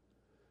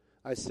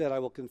 I said, I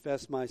will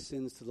confess my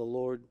sins to the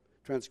Lord,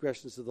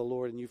 transgressions to the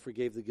Lord, and you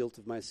forgave the guilt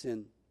of my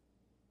sin.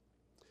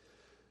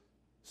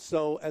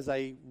 So as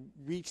I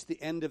reached the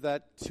end of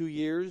that 2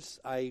 years,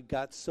 I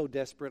got so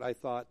desperate, I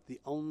thought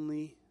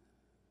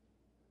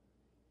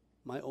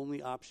my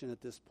only option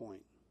at this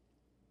point.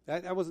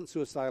 I wasn't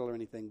suicidal or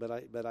anything, but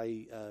I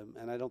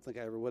and I don't think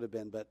I ever would have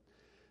been, but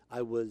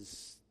I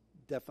was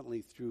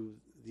definitely through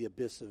the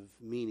abyss of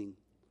meaning.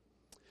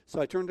 So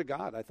I turned to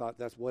God. I thought,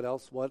 that's what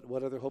else?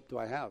 What other hope do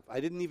I have?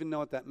 I didn't even know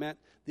what that meant.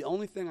 The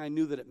only thing I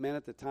knew that it meant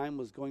at the time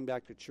was going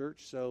back to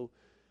church. So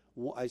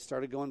I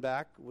started going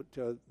back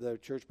to the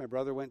church my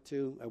brother went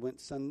to. I went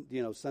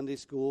Sunday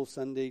school,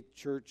 Sunday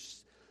church,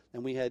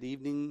 and we had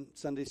evening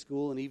Sunday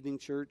school and evening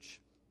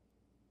church.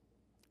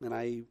 And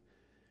I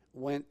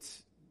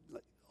went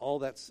all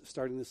that's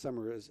starting this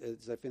summer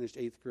as I finished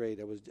 8th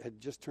grade. Had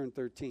just turned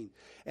 13,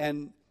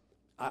 and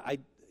I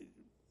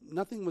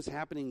nothing was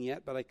happening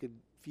yet, but I could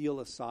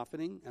feel a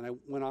softening, and I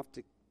went off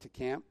to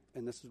camp,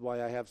 and this is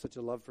why I have such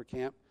a love for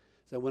camp.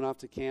 So I went off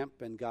to camp,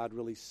 and God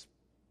really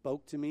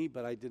spoke to me,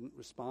 but I didn't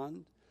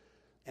respond.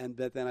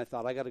 But then I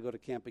thought, I got to go to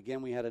camp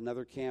again. We had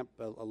another camp,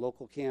 a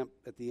local camp,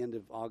 at the end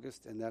of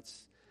August, and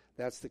that's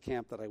the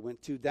camp that I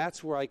went to.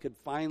 That's where I could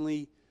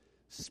finally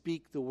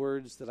speak the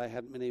words that I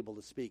hadn't been able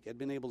to speak. I'd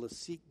been able to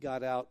seek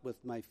God out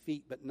with my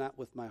feet, but not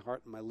with my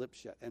heart and my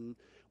lips yet. And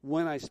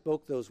when I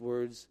spoke those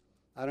words,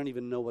 I don't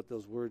even know what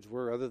those words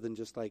were, other than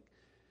just like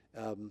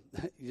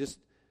just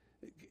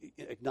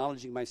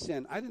acknowledging my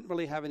sin. I didn't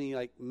really have any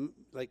like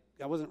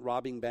I wasn't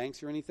robbing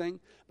banks or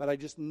anything, but I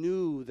just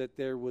knew that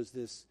there was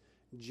this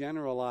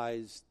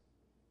generalized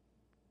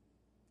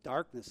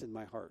darkness in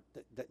my heart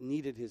that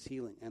needed His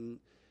healing,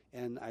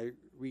 and I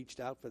reached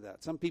out for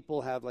that. Some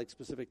people have like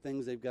specific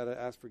things they've got to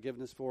ask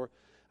forgiveness for.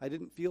 I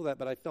didn't feel that,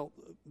 but I felt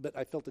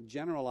it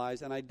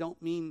generalized, and I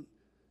don't mean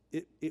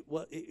it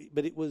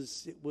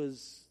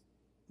was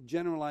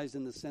generalized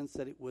in the sense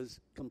that it was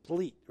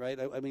complete, right?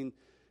 I mean,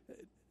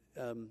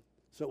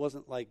 so it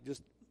wasn't like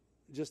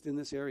just in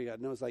this area.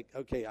 No, it's like,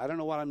 okay, I don't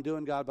know what I'm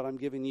doing, God, but I'm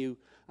giving you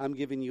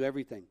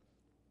everything.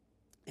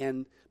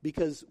 And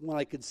because when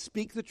I could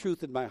speak the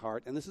truth in my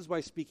heart, and this is why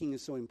speaking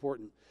is so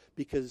important,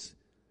 because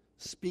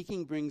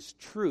speaking brings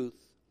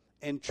truth,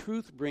 and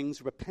truth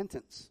brings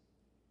repentance.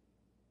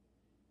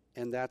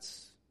 And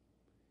that's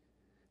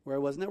where I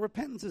was. Now,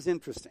 repentance is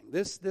interesting.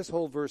 This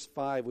whole verse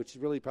 5, which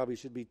really probably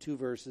should be 2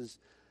 verses,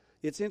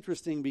 it's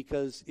interesting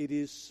because it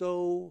is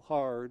so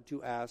hard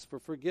to ask for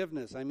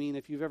forgiveness. I mean,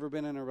 if you've ever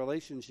been in a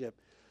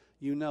relationship,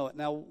 you know it.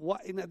 Now,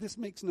 this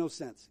makes no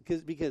sense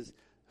because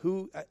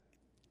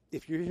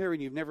if you're here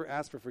and you've never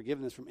asked for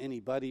forgiveness from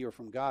anybody or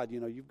from God,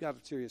 you've got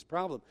a serious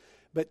problem.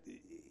 But,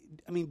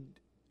 I mean,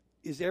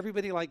 is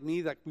everybody like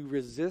me that we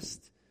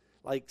resist,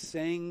 like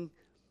saying,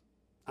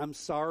 I'm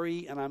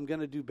sorry and I'm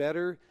going to do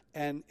better,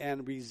 and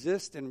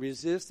resist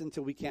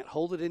until we can't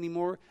hold it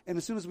anymore? And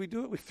as soon as we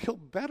do it, we feel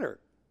better.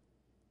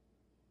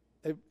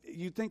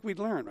 You'd think we'd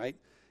learn, right?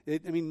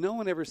 No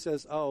one ever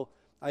says, oh,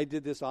 I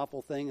did this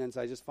awful thing, and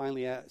so I just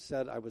finally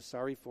said I was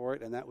sorry for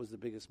it, and that was the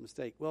biggest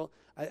mistake. Well,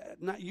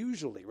 not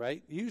usually,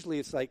 right? Usually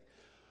it's like,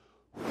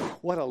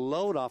 what a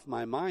load off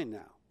my mind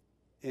now,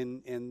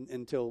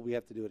 until we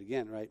have to do it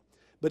again, right?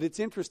 But it's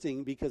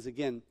interesting because,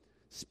 again,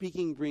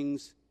 speaking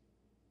brings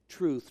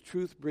truth.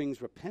 Truth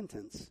brings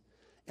repentance,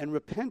 and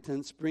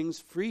repentance brings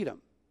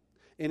freedom.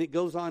 And it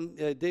goes on,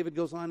 David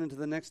goes on into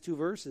the next 2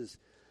 verses.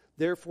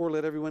 Therefore,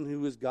 let everyone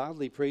who is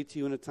godly pray to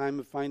you in a time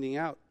of finding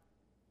out.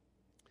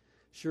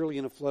 Surely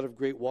in a flood of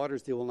great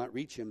waters they will not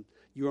reach him.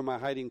 You are my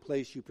hiding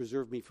place. You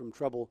preserve me from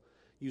trouble.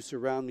 You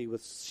surround me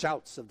with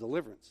shouts of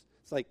deliverance.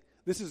 It's like,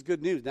 this is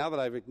good news. Now that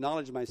I've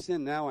acknowledged my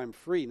sin, now I'm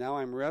free. Now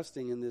I'm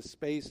resting in this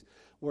space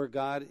where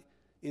God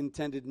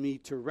intended me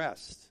to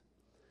rest.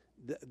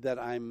 That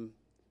I'm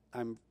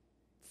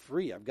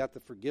free. I've got the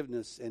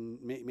forgiveness, and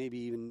maybe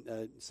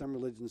even some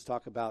religions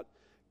talk about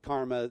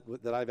karma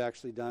that I've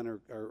actually done,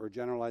 or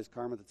generalized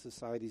karma that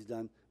society's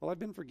done. Well, I've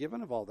been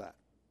forgiven of all that.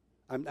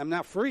 I'm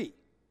now free.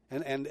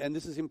 And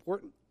this is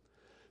important.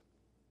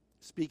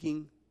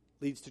 Speaking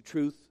leads to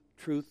truth.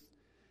 Truth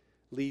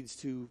leads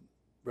to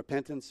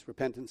repentance.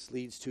 Repentance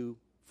leads to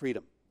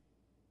freedom.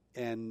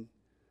 And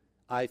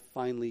I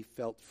finally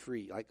felt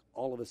free, like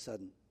all of a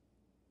sudden.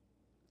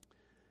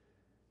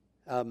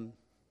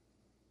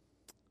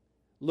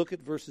 Look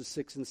at verses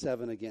 6 and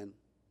 7 again.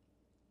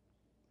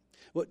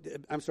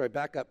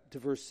 Back up to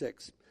verse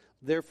 6.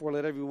 Therefore,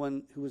 let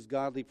everyone who is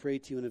godly pray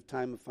to you in a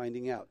time of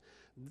finding out.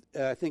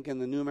 I think in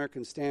the New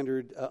American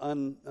Standard,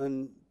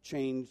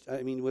 unchanged,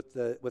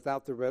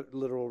 without the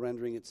literal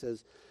rendering, it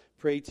says,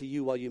 pray to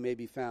you while you may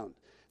be found.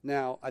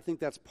 Now, I think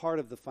that's part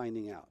of the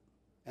finding out.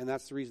 And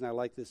that's the reason I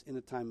like this, in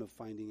a time of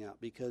finding out,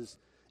 because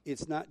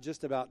it's not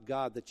just about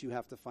God that you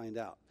have to find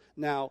out.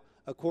 Now,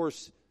 of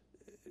course,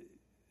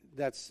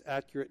 that's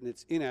accurate and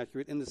it's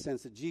inaccurate in the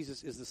sense that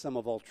Jesus is the sum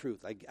of all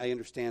truth. I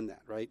understand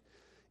that, right?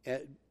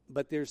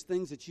 But there's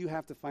things that you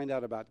have to find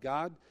out about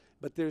God,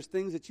 but there's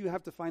things that you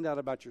have to find out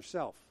about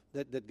yourself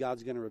that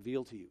God's going to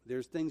reveal to you.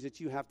 There's things that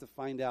you have to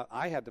find out,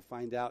 I had to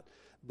find out,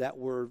 that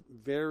were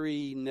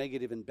very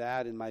negative and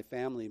bad in my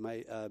family,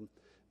 my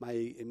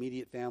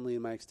immediate family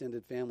and my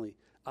extended family.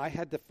 I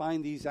had to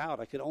find these out.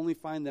 I could only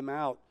find them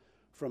out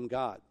from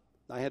God.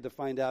 I had to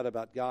find out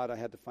about God. I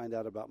had to find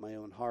out about my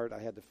own heart. I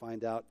had to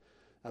find out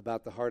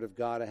about the heart of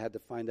God. I had to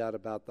find out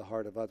about the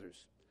heart of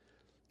others.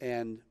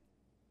 And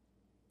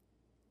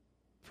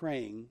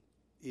praying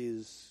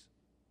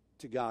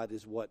to God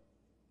is what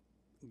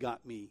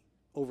got me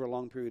over a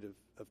long period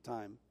of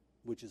time,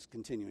 which is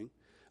continuing,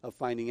 of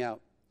finding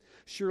out.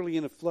 Surely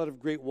in a flood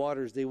of great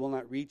waters they will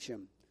not reach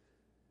him.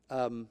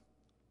 I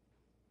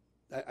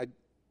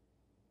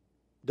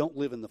don't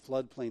live in the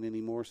floodplain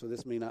anymore, so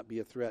this may not be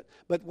a threat.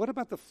 But what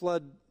about the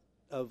flood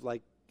of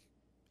like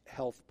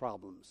health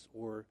problems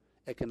or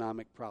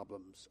economic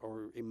problems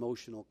or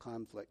emotional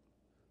conflict?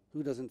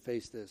 Who doesn't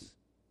face this?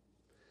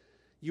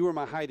 You are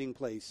my hiding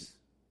place.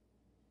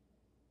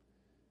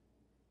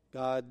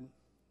 God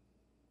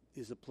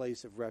is a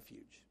place of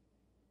refuge.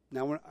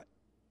 Now, we're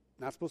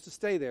not supposed to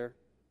stay there,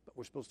 but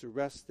we're supposed to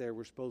rest there.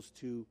 We're supposed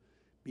to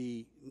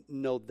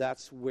know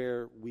that's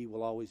where we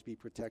will always be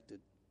protected.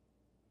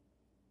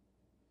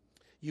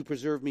 You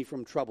preserve me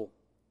from trouble.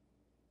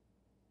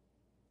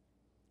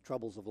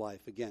 Troubles of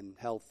life. Again,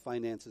 health,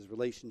 finances,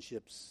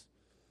 relationships,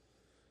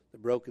 the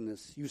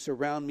brokenness. You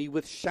surround me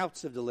with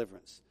shouts of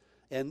deliverance.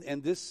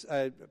 And this,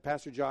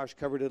 Pastor Josh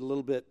covered it a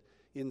little bit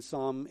in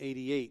Psalm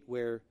 88,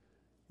 where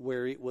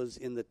it was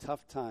in the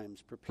tough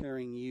times,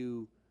 preparing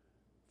you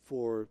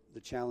for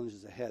the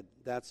challenges ahead.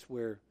 That's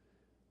where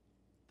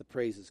the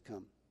praises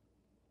come.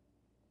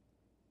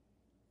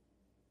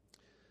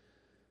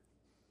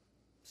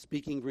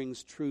 Speaking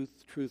brings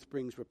truth. Truth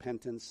brings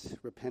repentance.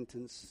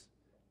 Repentance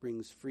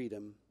brings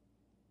freedom.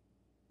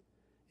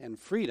 And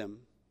freedom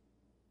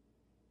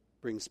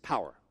brings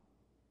power.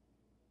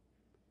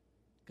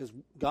 Because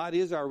God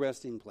is our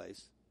resting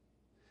place.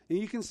 And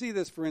you can see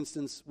this, for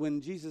instance,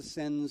 when Jesus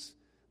sends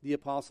the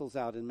apostles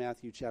out in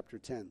Matthew chapter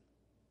 10.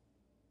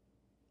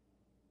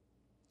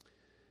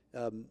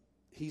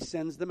 He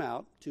sends them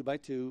out 2 by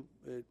 2.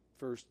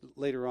 First,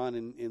 later on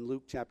in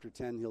Luke chapter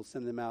 10, he'll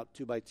send them out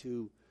 2 by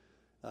 2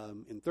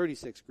 in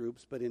 36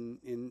 groups. But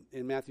in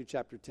Matthew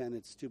chapter 10,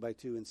 it's 2 by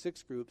 2 in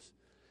 6 groups.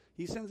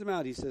 He sends them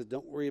out. He says,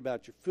 don't worry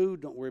about your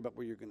food. Don't worry about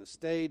where you're going to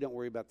stay. Don't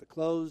worry about the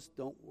clothes.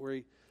 Don't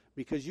worry,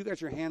 because you got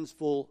your hands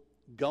full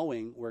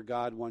going where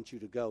God wants you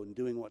to go and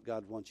doing what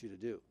God wants you to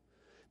do.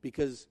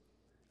 Because,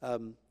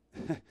 and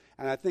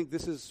I think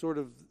this is sort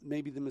of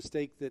maybe the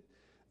mistake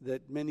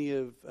that many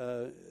of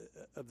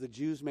the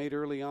Jews made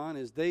early on,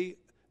 is they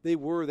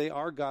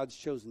are God's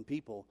chosen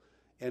people.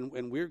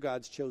 And we're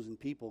God's chosen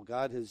people.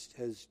 God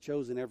has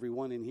chosen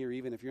everyone in here,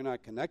 even if you're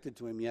not connected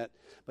to him yet.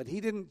 But he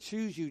didn't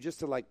choose you just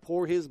to like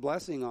pour his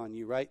blessing on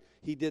you, right?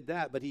 He did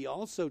that. But he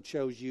also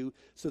chose you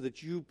so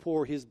that you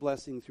pour his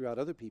blessing throughout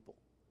other people.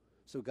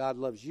 So God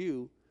loves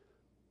you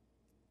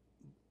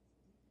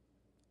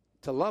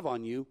to love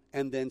on you,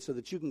 and then so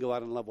that you can go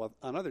out and love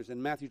on others.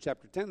 In Matthew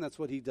chapter 10, that's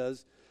what he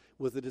does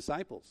with the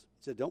disciples.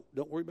 He said,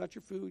 don't worry about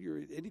your food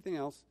or anything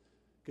else.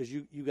 Because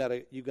you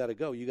gotta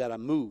go. You gotta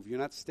move. You're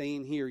not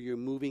staying here. You're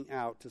moving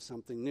out to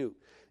something new,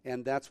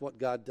 and that's what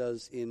God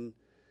does in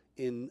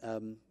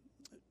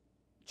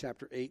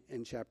chapter 8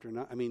 and chapter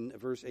 9. I mean,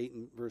 verse 8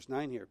 and verse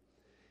 9 here.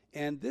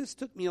 And this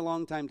took me a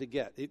long time to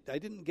get. I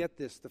didn't get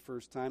this the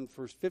first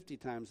 50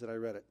 times that I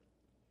read it.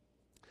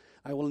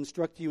 I will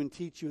instruct you and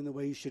teach you in the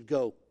way you should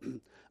go.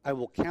 I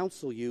will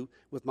counsel you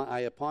with my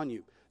eye upon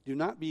you. Do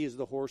not be as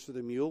the horse or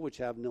the mule, which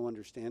have no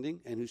understanding,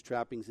 and whose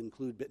trappings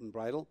include bit and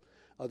bridle.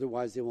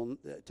 Otherwise, they will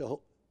to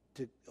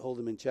hold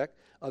them in check.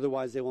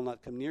 Otherwise, they will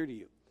not come near to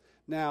you.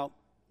 Now,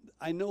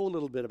 I know a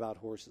little bit about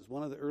horses.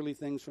 One of the early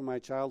things from my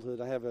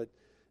childhood, I have a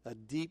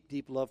deep,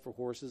 deep love for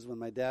horses.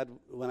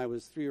 When I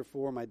was 3 or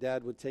 4, my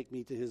dad would take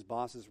me to his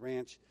boss's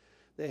ranch.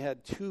 They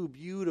had 2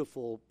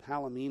 beautiful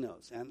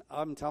palominos, and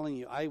I'm telling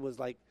you, I was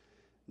like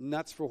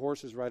nuts for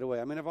horses right away.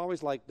 I mean, I've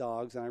always liked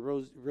dogs, and I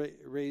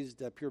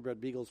raised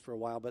purebred beagles for a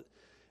while, but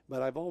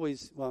I've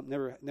always,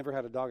 never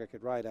had a dog I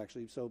could ride,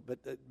 actually. So, but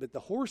the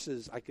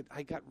horses,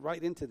 I got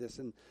right into this,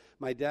 and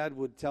my dad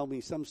would tell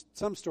me some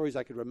stories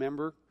I could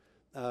remember,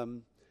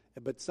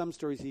 but some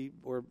stories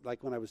or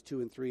like when I was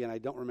 2 and 3, and I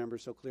don't remember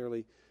so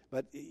clearly.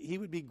 But he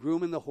would be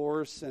grooming the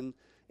horse, and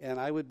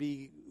I would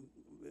be.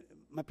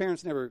 My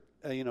parents never,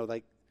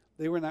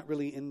 they were not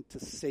really into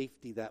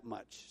safety that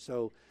much.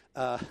 So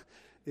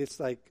it's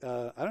like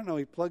I don't know.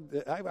 He plugged.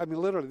 I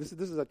mean, literally, this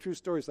is a true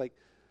story. It's like,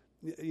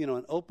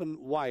 an open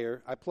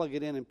wire. I plug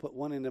it in and put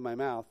one into my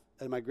mouth.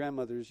 At my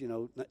grandmother's,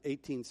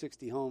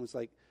 1860 home. It's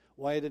like,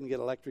 why I didn't get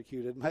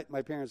electrocuted.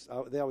 My parents,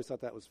 they always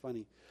thought that was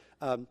funny.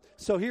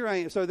 So here I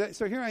am. So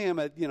here I am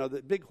at,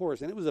 the big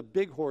horse, and it was a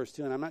big horse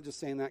too. And I'm not just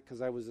saying that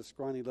because I was a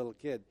scrawny little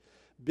kid.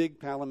 Big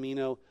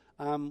Palomino.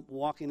 I'm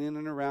walking in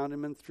and around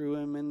him and through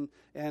him,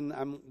 and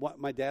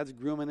my dad's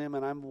grooming him,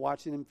 and I'm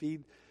watching him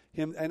feed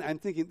him, and I'm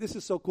thinking, this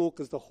is so cool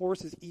because the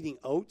horse is eating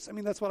oats. I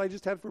mean, that's what I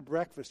just had for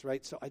breakfast,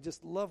 right? So I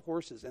just love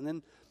horses. And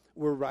then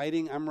we're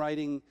riding. I'm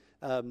riding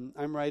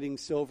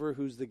Silver,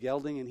 who's the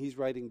gelding, and he's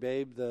riding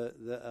Babe,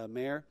 the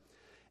mare.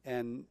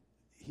 And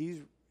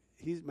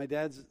my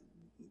dad's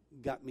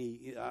got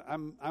me.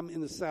 I'm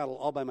in the saddle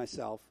all by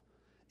myself,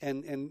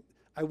 and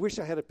I wish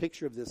I had a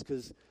picture of this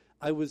because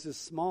I was as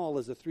small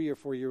as a 3 or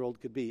 4 year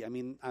old could be. I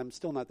mean, I'm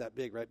still not that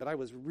big, right? But I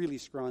was really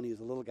scrawny as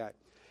a little guy.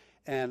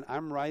 And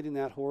I'm riding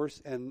that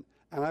horse, and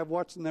I've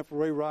watched enough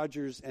Roy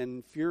Rogers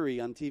and Fury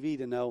on TV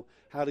to know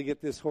how to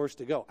get this horse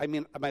to go. I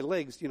mean, my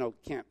legs,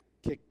 can't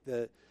kick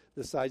the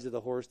sides of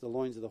the horse, the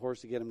loins of the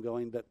horse to get him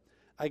going, but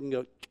I can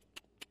go.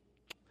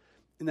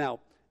 Now,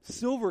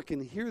 Silver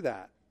can hear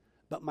that,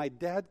 but my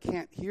dad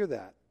can't hear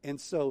that. And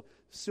so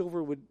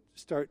Silver would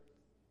start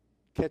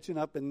catching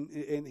up,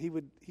 and he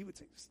would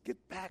say,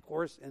 "Get back,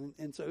 horse!"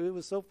 And so it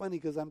was so funny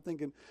because I'm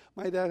thinking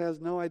my dad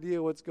has no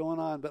idea what's going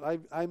on, but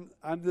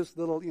I'm this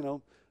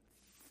little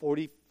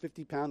 40,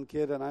 50-pound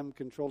kid, and I'm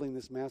controlling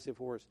this massive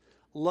horse.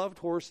 Loved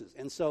horses,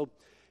 and so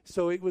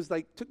it was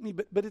like took me,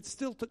 but it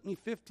still took me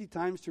 50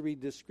 times to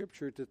read this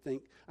scripture to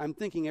think. I'm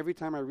thinking every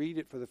time I read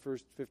it for the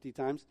first 50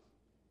 times,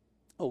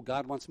 oh,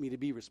 God wants me to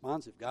be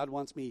responsive. God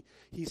wants me.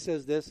 He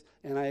says this,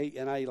 and I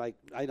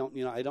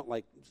don't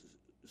like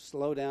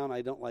slow down.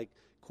 I don't like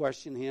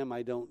question him.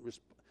 I don't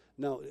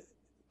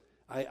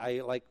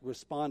I like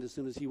respond as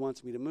soon as he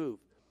wants me to move,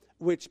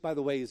 which, by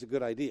the way, is a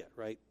good idea,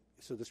 right?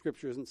 So the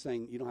scripture isn't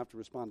saying you don't have to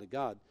respond to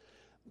God.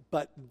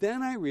 But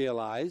then I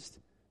realized,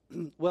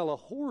 well,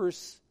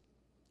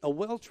 a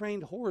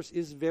well-trained horse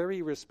is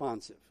very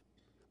responsive.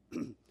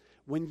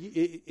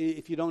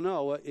 If you don't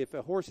know, if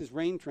a horse is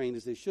rein trained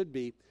as they should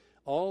be,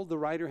 all the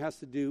rider has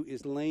to do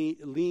is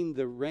lean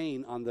the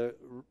rein on the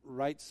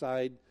right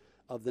side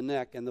of the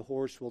neck, and the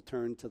horse will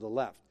turn to the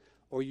left.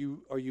 Or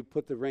you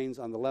put the reins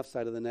on the left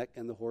side of the neck,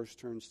 and the horse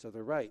turns to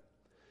the right.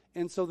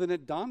 And so then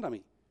it dawned on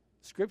me,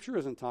 Scripture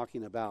isn't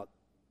talking about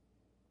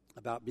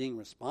being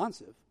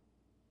responsive.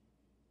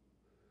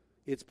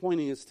 It's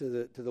pointing us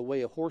to the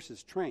way a horse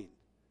is trained,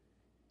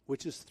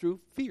 which is through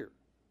fear.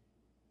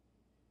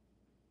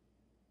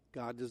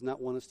 God does not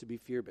want us to be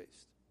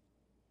fear-based.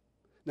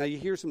 Now, you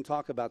hear some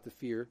talk about the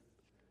fear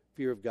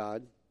of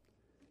God,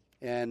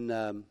 and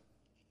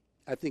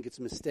I think it's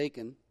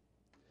mistaken.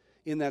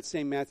 In that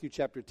same Matthew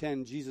chapter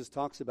 10, Jesus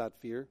talks about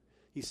fear.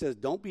 He says,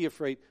 don't be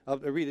afraid. I'll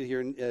read it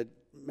here in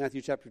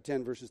Matthew chapter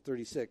 10, verses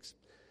 26.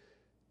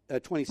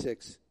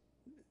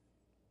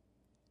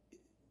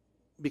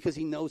 Because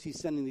he knows he's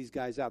sending these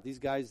guys out. These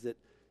guys that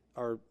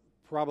are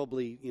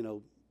probably,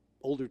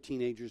 older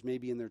teenagers,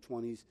 maybe in their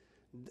 20s.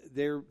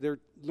 They're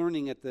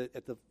learning at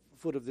the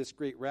foot of this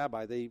great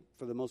rabbi. They,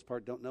 for the most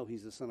part, don't know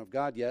he's the Son of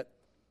God yet,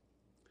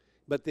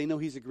 but they know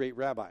he's a great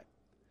rabbi.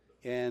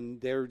 And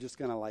they're just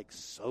going to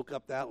soak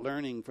up that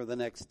learning for the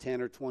next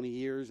 10 or 20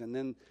 years, and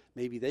then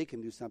maybe they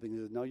can do something. He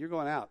says, no, you're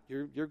going out.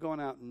 You're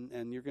going out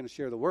and you're going to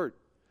share the word.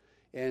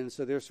 And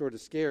so they're sort of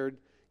scared,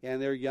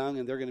 and they're young,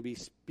 and they're going to be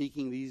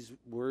speaking these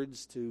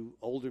words to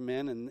older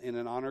men. And in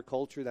an honor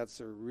culture, that's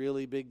a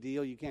really big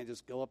deal. You can't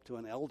just go up to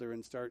an elder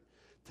and start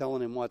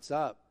telling him what's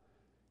up.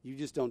 You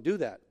just don't do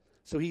that.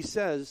 So he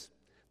says,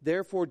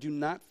 therefore do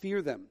not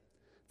fear them,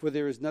 for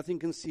there is nothing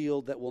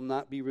concealed that will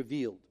not be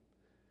revealed,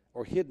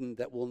 or hidden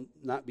that will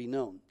not be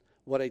known.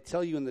 What I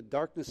tell you in the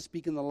darkness,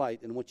 speak in the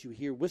light, and what you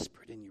hear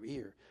whispered in your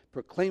ear,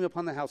 proclaim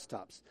upon the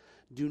housetops.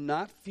 Do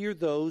not fear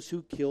those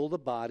who kill the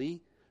body,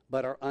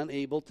 but are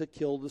unable to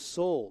kill the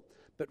soul,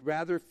 but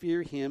rather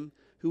fear him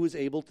who is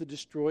able to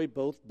destroy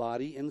both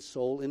body and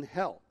soul in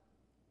hell.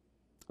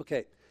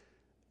 Okay,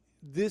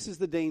 this is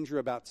the danger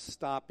about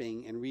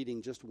stopping and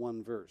reading just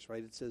one verse,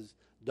 right? It says,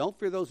 don't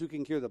fear those who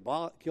can kill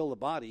the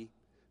body,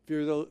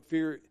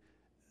 fear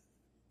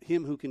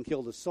him who can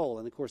kill the soul.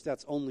 And, of course,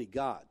 that's only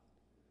God.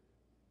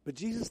 But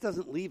Jesus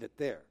doesn't leave it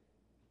there.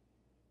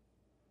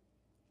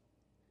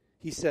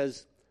 He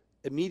says,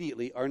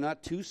 immediately, are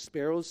not 2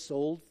 sparrows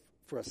sold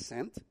for a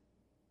cent?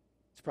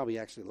 It's probably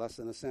actually less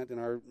than a cent in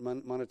our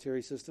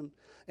monetary system.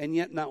 And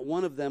yet not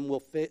one of them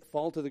will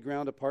fall to the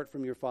ground apart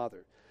from your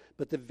Father.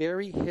 But the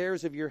very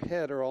hairs of your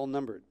head are all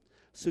numbered.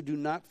 So do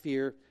not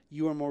fear,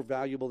 you are more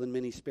valuable than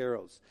many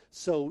sparrows.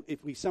 So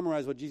if we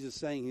summarize what Jesus is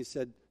saying, he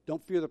said,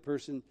 don't fear the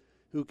person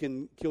who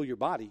can kill your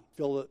body.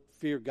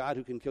 Fear God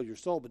who can kill your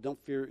soul, but don't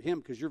fear him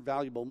because you're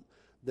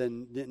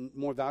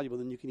more valuable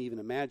than you can even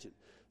imagine.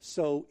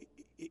 So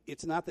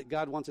it's not that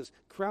God wants us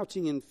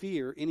crouching in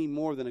fear any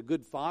more than a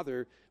good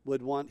father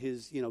would want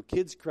his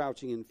kids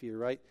crouching in fear,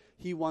 right?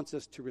 He wants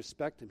us to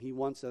respect him. He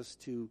wants us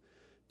to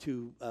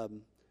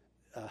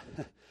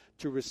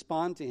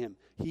respond to him.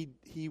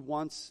 He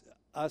wants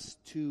us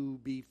to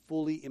be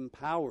fully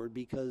empowered,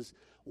 because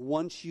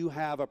once you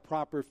have a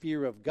proper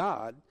fear of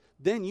God,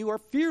 then you are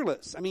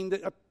fearless. I mean,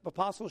 the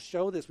apostles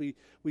show this. We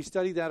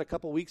studied that a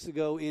couple weeks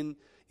ago in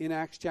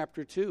Acts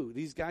chapter 2.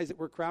 These guys that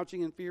were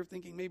crouching in fear,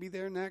 thinking maybe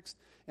they're next,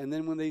 and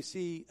then when they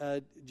see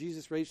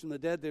Jesus raised from the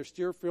dead, they're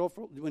still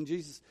fearful. When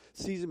Jesus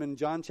sees them in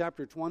John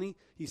chapter 20,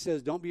 he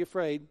says, don't be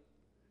afraid,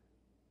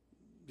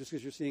 just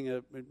because you're seeing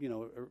a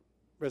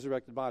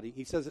resurrected body.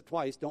 He says it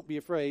twice, don't be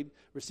afraid,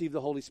 receive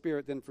the Holy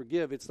Spirit, then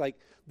forgive. It's like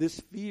this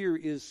fear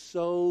is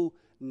so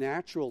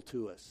natural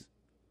to us,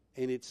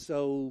 and it's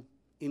so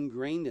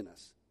ingrained in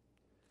us.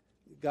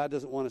 God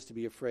doesn't want us to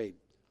be afraid.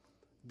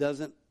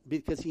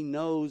 Because he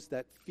knows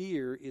that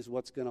fear is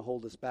what's going to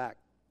hold us back.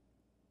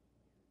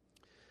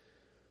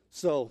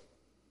 So,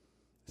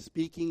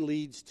 speaking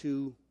leads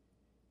to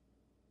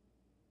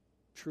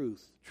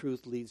truth.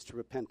 Truth leads to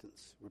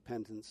repentance.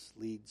 Repentance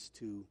leads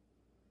to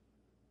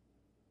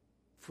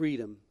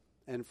freedom,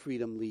 and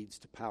freedom leads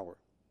to power.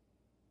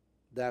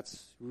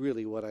 That's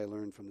really what I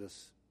learned from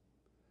this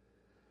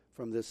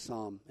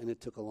psalm, and it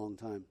took a long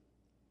time.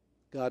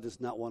 God does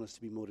not want us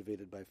to be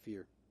motivated by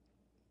fear.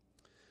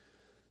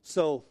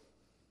 So,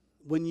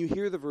 when you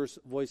hear the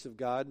voice of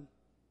God,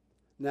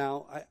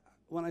 now,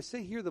 when I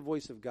say hear the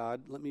voice of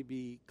God, let me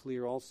be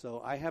clear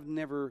also, I have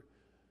never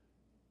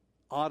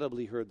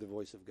audibly heard the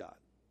voice of God.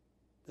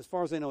 As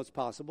far as I know, it's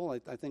possible.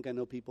 I think I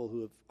know people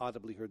who have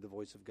audibly heard the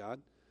voice of God.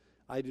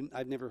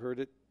 I've never heard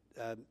it.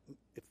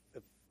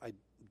 If I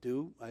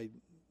do, I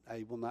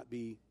will not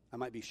be. I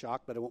might be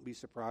shocked, but I won't be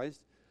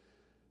surprised.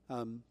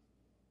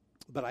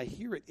 But I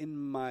hear it in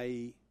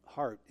my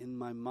heart, in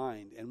my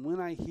mind. And when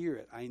I hear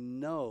it, I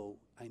know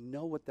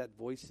what that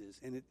voice is.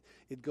 And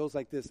it goes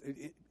like this.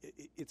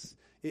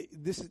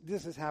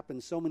 This has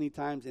happened so many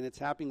times, and it's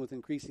happening with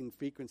increasing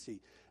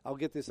frequency. I'll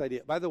get this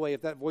idea. By the way,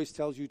 if that voice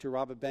tells you to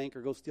rob a bank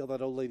or go steal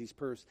that old lady's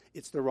purse,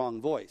 it's the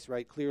wrong voice,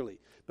 right? Clearly.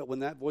 But when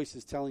that voice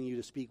is telling you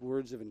to speak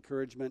words of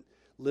encouragement,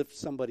 lift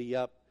somebody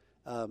up,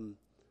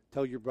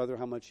 tell your brother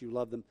how much you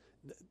love them,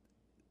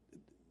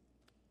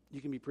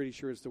 you can be pretty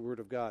sure it's the Word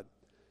of God.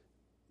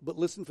 But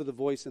listen for the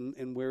voice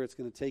and where it's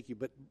going to take you.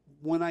 But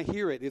when I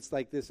hear it, it's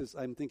like this.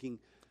 I'm thinking,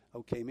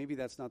 okay, maybe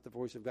that's not the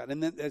voice of God.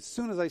 And then as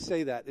soon as I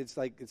say that, it's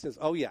like it says,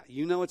 oh, yeah,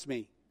 you know it's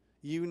me.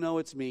 You know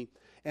it's me.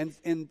 And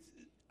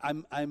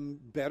I'm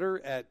better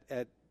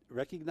at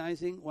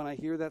recognizing when I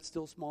hear that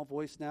still small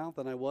voice now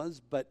than I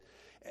was. But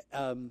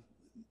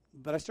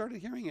I started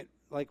hearing it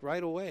like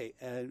right away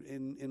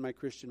in my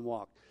Christian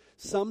walk.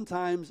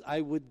 Sometimes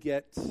I would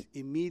get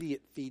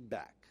immediate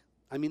feedback.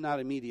 I mean, not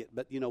immediate,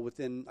 but,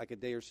 within like a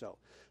day or so.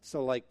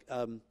 So like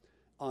on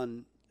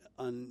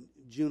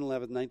June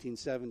 11th,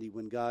 1970,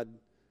 when God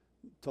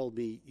told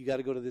me, you got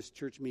to go to this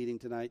church meeting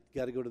tonight,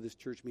 you got to go to this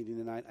church meeting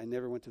tonight. I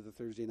never went to the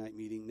Thursday night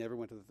meeting, never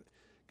went to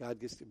God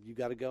gets, you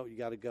got to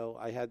go.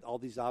 I had all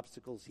these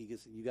obstacles. He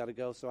gets, you got to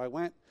go. So I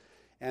went.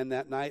 And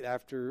that night,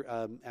 after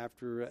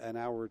an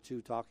hour or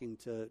two talking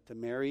to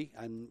Mary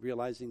and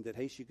realizing that,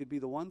 hey, she could be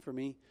the one for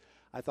me,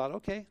 I thought,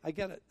 okay, I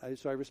get it.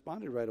 So I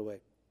responded right away.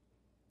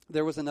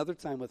 There was another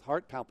time with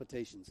heart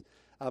palpitations.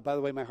 By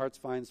the way, my heart's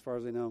fine as far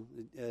as I know.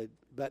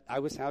 But I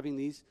was having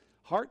these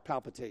heart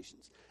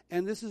palpitations.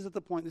 And this is at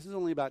the point, this is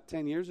only about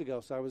 10 years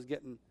ago, so I was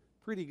getting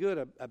pretty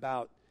good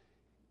about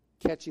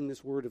catching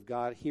this word of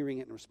God, hearing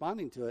it and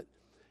responding to it.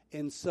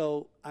 And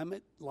so I'm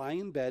lying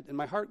in bed, and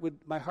my heart,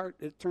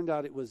 it turned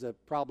out it was a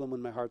problem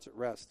when my heart's at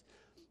rest.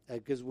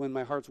 Because when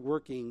my heart's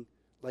working,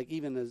 like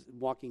even as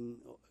walking,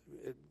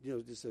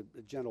 just a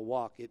gentle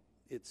walk,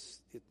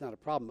 it's not a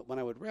problem. But when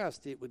I would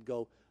rest, it would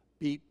go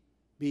beep,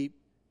 beep,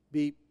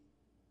 beep,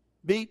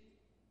 beep,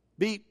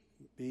 beep,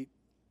 beep,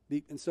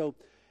 beep. And so,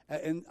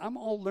 and I'm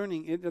all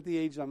learning at the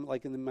age, I'm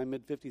like in my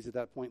mid-50s at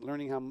that point,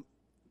 learning how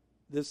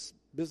this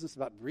business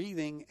about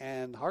breathing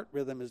and heart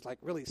rhythm is like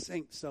really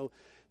synced. So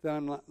that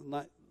I'm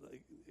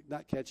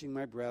not catching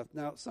my breath.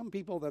 Now, some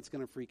people, that's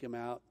going to freak them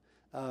out.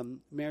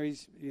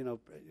 Mary's,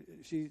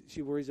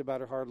 she worries about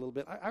her heart a little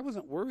bit. I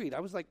wasn't worried. I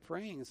was like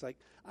praying. It's like,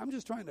 I'm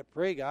just trying to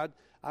pray, God.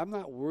 I'm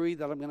not worried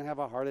that I'm going to have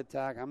a heart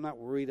attack. I'm not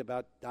worried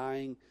about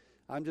dying.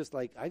 I'm just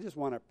like, I just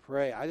want to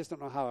pray. I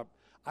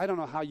don't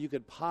know how you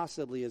could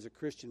possibly, as a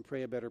Christian,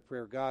 pray a better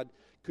prayer. God,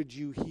 could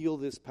you heal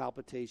this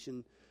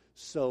palpitation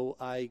so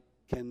I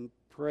can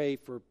pray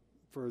for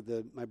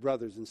my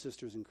brothers and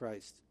sisters in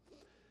Christ?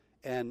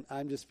 And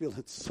I'm just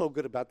feeling so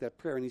good about that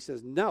prayer. And he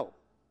says, no.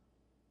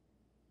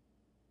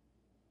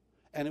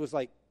 And it was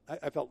like,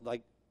 I felt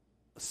like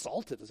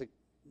assaulted. I was like,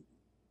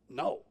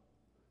 no.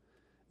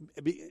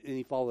 And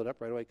he followed it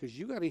up right away, because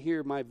you got to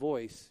hear my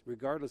voice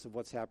regardless of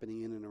what's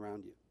happening in and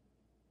around you.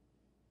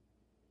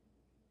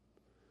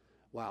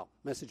 Wow,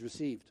 message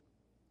received.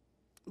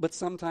 But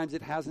sometimes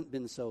it hasn't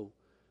been so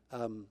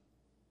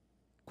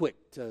quick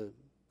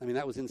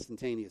that was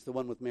instantaneous. The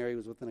one with Mary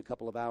was within a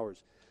couple of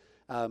hours.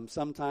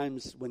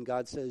 Sometimes when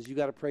God says, you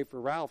got to pray for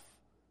Ralph,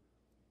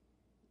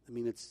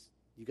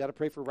 you got to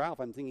pray for Ralph.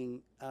 I'm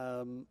thinking,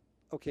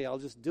 okay, I'll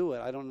just do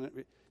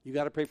it. You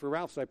got to pray for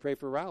Ralph, so I pray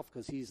for Ralph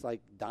because he's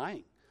like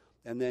dying.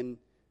 And then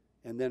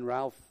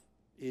Ralph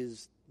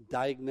is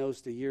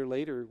diagnosed a year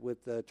later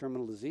with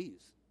terminal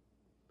disease.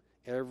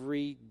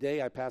 Every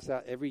day I pass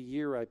out, every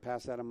year I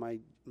pass out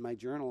in my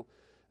journal,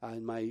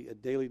 in my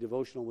daily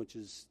devotional, which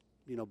is,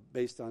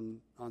 based on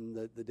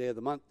the day of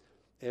the month.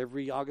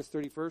 Every August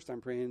 31st, I'm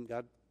praying,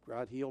 God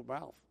heal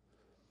Ralph.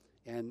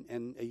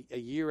 And a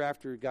year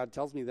after God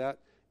tells me that,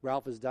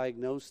 Ralph is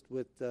diagnosed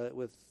with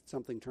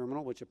something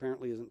terminal, which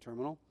apparently isn't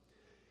terminal.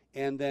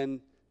 And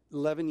then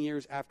 11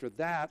 years after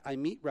that, I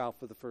meet Ralph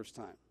for the first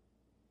time.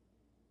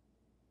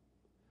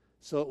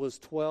 So it was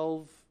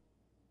 12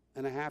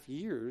 and a half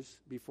years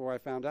before I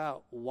found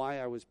out why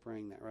I was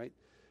praying that, right?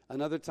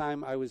 Another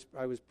time I was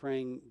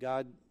praying,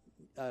 God,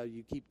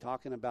 you keep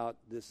talking about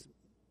these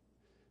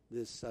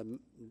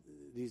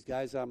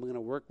guys I'm going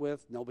to work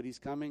with. Nobody's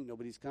coming.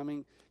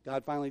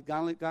 God finally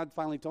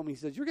told me, he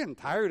says, you're getting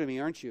tired of me,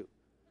 aren't you?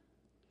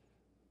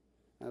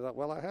 I thought,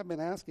 well, I have been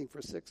asking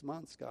for 6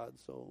 months, God,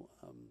 so,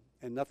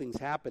 and nothing's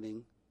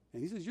happening.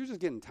 And he says, you're just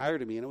getting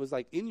tired of me. And it was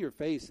like in your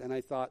face. And I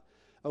thought,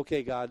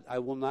 okay, God, I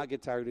will not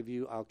get tired of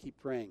you. I'll keep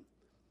praying.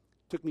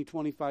 Took me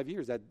 25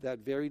 years. That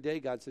very day,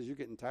 God says, you're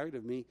getting tired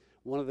of me.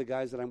 One of the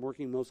guys that I'm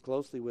working most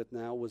closely with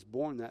now was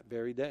born that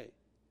very day.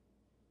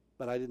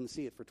 But I didn't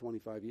see it for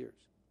 25 years.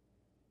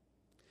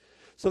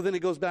 So then it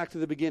goes back to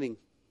the beginning.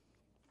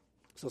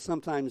 So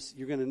sometimes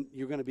you're going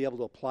to be able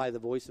to apply the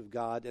voice of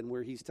God, and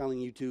where he's telling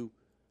you to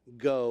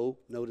go,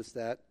 notice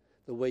that,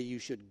 the way you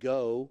should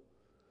go.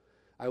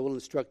 I will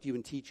instruct you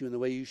and teach you in the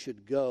way you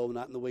should go,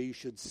 not in the way you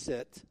should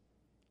sit.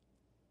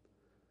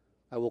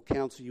 I will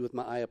counsel you with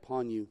my eye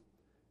upon you.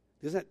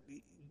 Does that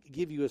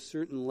give you a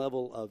certain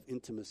level of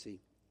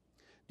intimacy?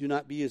 Do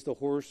not be as the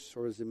horse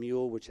or as the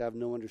mule, which have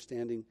no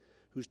understanding,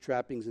 whose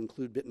trappings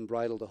include bit and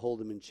bridle to hold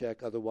them in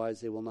check,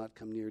 otherwise they will not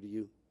come near to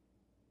you.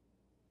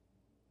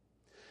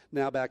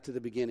 Now back to the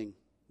beginning,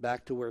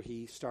 back to where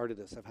he started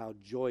us, of how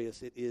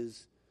joyous it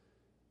is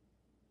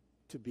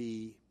to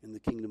be in the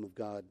kingdom of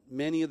God.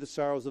 Many of the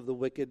sorrows of the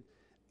wicked,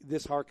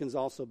 this harkens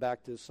also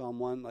back to Psalm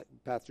 1, like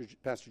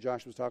Pastor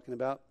Josh was talking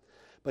about.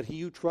 But he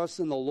who trusts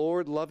in the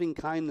Lord, loving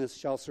kindness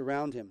shall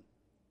surround him.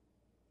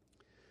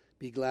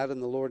 Be glad in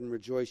the Lord and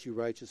rejoice, you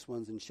righteous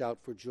ones, and shout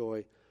for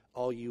joy,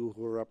 all you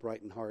who are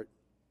upright in heart.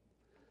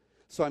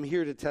 So I'm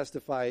here to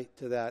testify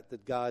to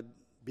that God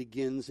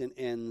begins and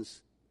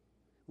ends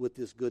with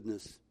this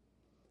goodness.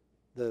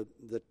 The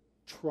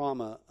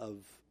trauma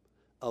of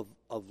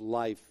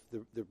life,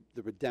 the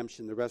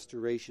redemption, the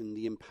restoration,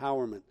 the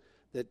empowerment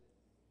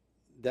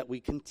that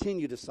we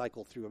continue to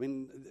cycle through. I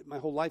mean, my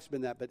whole life's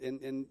been that, but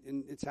and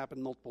it's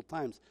happened multiple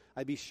times.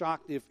 I'd be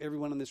shocked if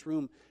everyone in this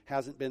room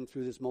hasn't been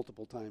through this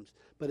multiple times.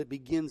 But it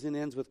begins and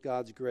ends with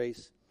God's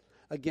grace.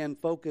 Again,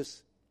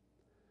 focus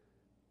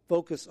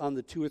on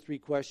the 2 or 3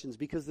 questions,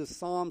 because the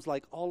Psalms,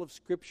 like all of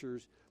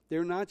Scriptures,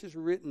 they're not just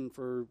written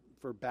for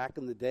back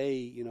in the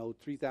day,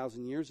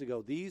 3,000 years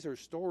ago. These are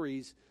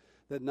stories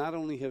that not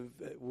only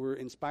were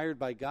inspired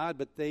by God,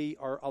 but they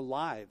are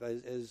alive.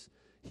 As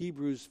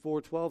Hebrews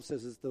 4:12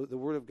 says, the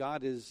Word of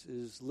God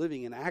is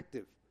living and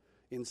active.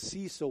 And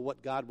see so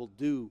what God will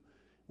do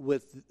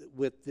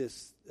with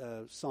this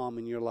psalm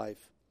in your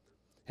life.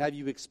 Have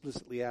you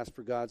explicitly asked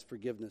for God's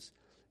forgiveness?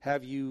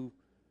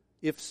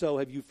 If so,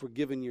 have you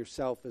forgiven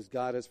yourself as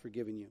God has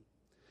forgiven you?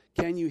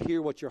 Can you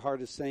hear what your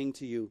heart is saying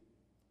to you?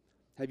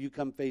 Have you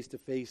come face to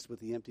face with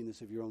the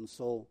emptiness of your own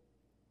soul?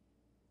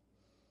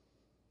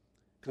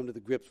 Come to the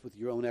grips with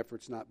your own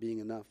efforts not being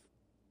enough?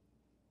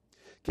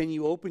 Can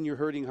you open your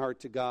hurting heart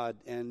to God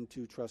and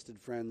to trusted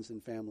friends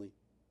and family?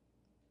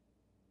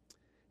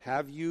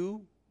 Have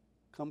you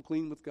come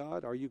clean with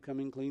God? Are you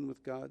coming clean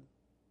with God?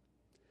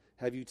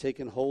 Have you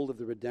taken hold of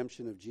the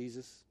redemption of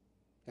Jesus?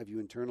 Have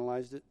you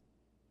internalized it?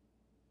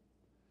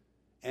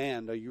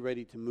 And are you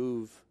ready to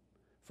move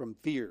from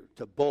fear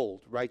to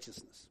bold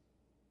righteousness?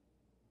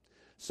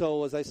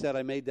 So, as I said,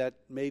 I made that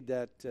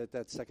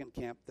second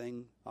camp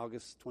thing,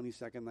 August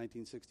 22nd,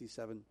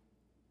 1967.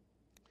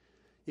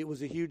 It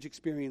was a huge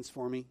experience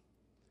for me.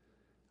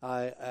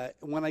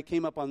 When I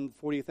came up on the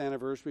 40th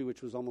anniversary,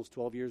 which was almost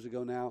 12 years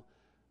ago now,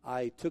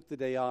 I took the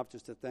day off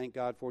just to thank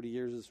God. 40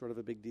 years is sort of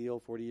a big deal.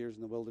 40 years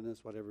in the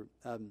wilderness, whatever.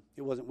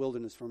 It wasn't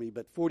wilderness for me,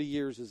 but 40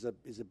 years is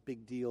a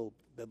big deal,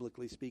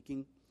 biblically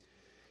speaking.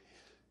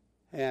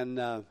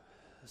 And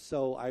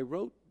so I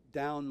wrote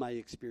down my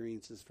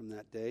experiences from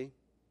that day,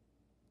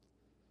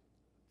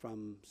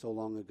 from so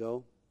long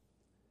ago,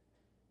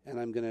 and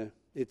I'm gonna.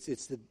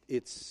 It's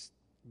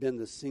been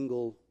the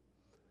single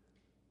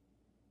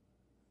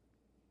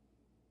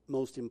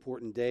most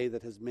important day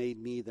that has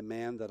made me the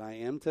man that I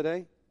am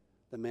today,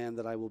 the man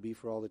that I will be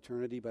for all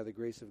eternity by the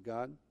grace of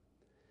God.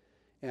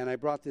 And I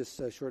brought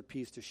this short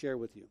piece to share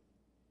with you.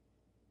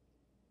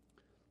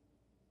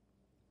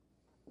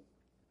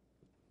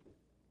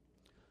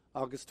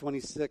 August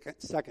 22nd,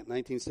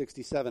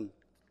 1967,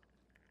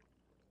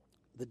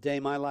 the day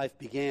my life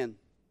began,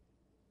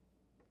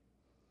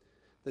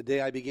 the day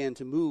I began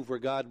to move where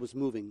God was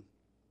moving,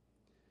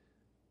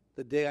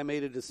 the day I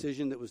made a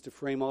decision that was to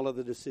frame all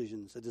other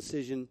decisions, a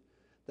decision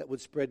that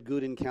would spread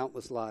good in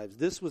countless lives.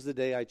 This was the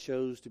day I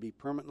chose to be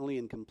permanently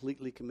and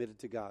completely committed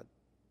to God.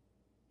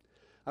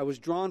 I was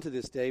drawn to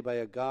this day by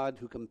a God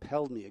who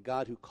compelled me, a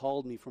God who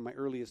called me from my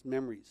earliest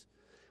memories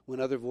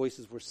when other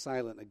voices were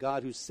silent, a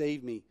God who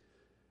saved me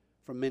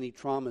from many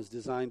traumas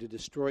designed to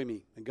destroy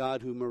me, a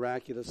God who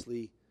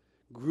miraculously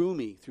grew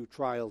me through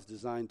trials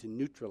designed to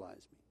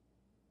neutralize me.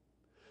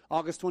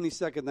 August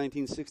 22nd,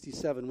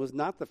 1967 was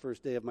not the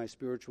first day of my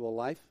spiritual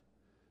life,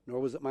 nor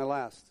was it my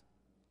last.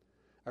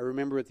 I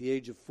remember at the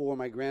age of 4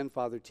 my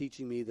grandfather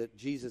teaching me that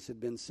Jesus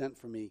had been sent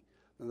for me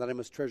and that I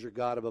must treasure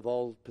God above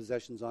all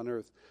possessions on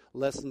earth,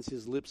 lessons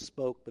his lips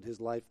spoke but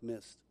his life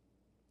missed.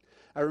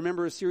 I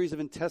remember a series of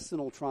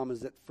intestinal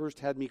traumas that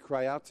first had me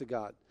cry out to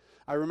God.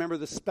 I remember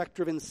the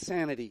specter of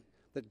insanity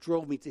that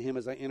drove me to him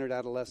as I entered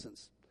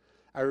adolescence.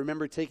 I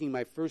remember taking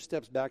my first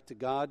steps back to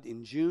God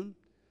in June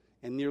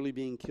and nearly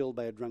being killed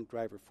by a drunk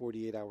driver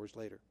 48 hours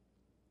later.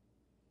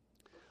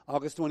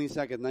 August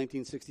 22nd,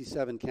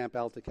 1967, Camp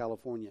Alta,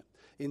 California.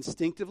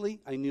 Instinctively,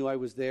 I knew I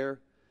was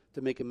there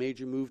to make a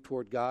major move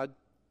toward God.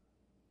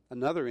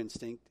 Another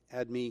instinct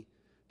had me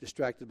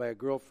distracted by a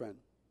girlfriend.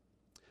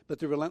 But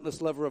the relentless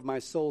lover of my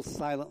soul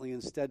silently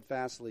and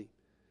steadfastly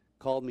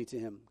called me to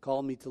him,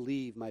 called me to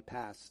leave my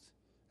past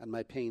and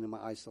my pain and my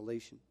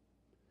isolation,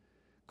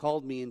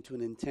 called me into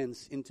an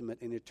intense, intimate,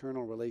 and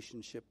eternal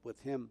relationship with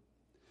him,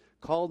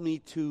 called me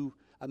to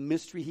a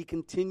mystery he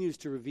continues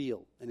to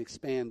reveal and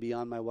expand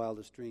beyond my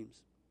wildest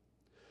dreams.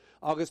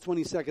 August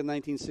 22nd,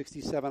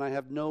 1967, I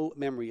have no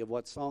memory of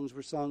what songs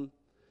were sung,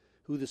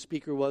 who the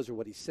speaker was or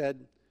what he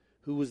said,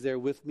 who was there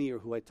with me or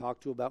who I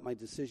talked to about my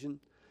decision.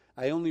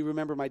 I only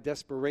remember my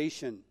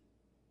desperation,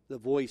 the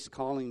voice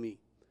calling me,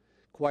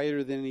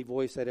 quieter than any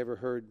voice I'd ever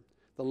heard,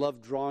 The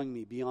love drawing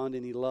me beyond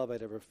any love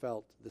I'd ever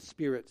felt. The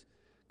Spirit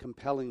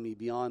compelling me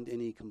beyond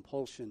any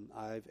compulsion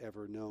I've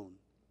ever known.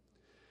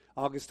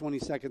 August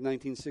 22nd,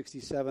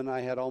 1967,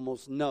 I had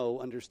almost no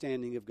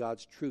understanding of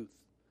God's truth.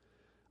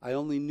 I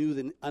only knew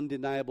the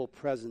undeniable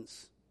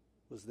presence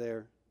was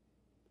there.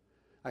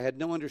 I had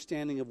no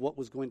understanding of what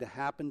was going to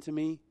happen to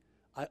me.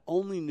 I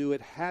only knew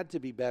it had to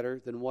be better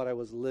than what I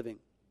was living.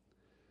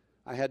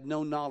 I had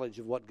no knowledge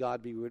of what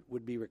God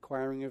would be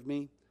requiring of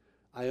me.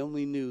 I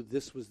only knew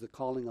this was the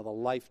calling of a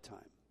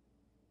lifetime,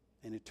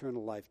 an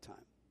eternal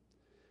lifetime,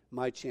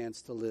 my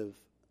chance to live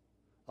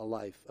a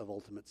life of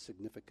ultimate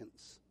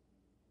significance.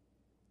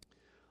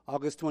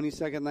 August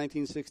 22nd,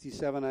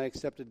 1967, I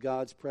accepted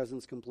God's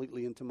presence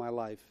completely into my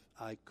life.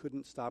 I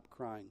couldn't stop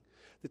crying.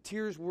 The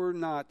tears were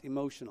not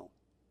emotional.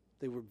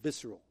 They were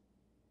visceral.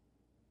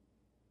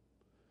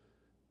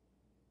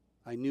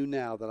 I knew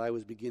now that I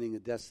was beginning a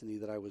destiny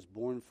that I was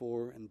born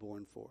for and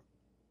born for.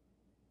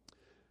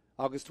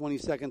 August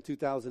 22nd,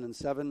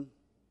 2007,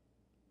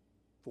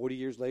 40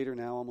 years later,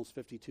 now almost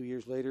 52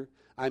 years later,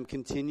 I'm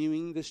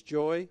continuing this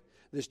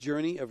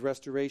journey of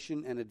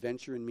restoration and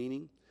adventure and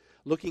meaning.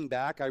 Looking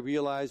back, I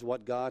realize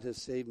what God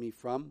has saved me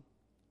from.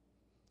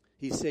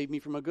 He saved me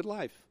from a good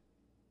life.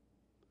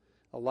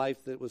 A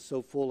life that was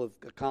so full of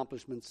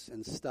accomplishments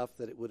and stuff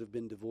that it would have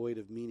been devoid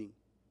of meaning.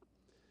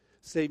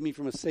 Saved me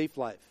from a safe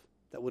life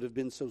that would have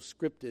been so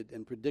scripted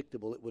and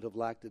predictable it would have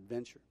lacked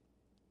adventure.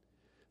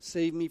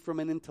 Saved me from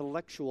an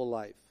intellectual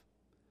life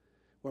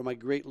where my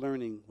great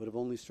learning would have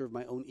only served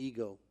my own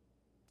ego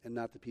and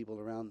not the people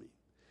around me.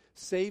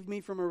 Saved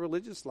me from a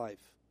religious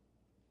life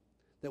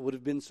that would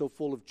have been so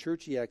full of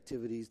churchy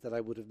activities that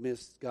I would have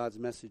missed God's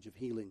message of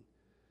healing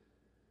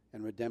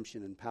and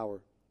redemption and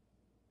power.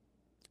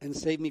 And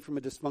saved me from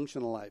a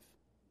dysfunctional life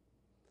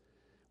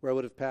where I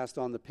would have passed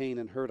on the pain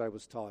and hurt I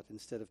was taught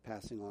instead of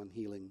passing on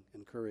healing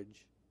and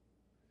courage.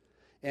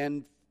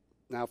 And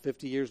now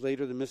 50 years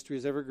later, the mystery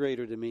is ever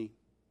greater to me.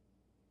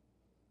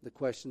 The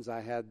questions I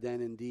had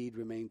then indeed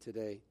remain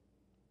today.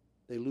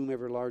 They loom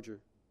ever larger.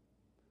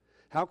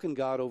 How can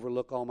God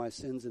overlook all my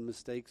sins and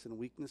mistakes and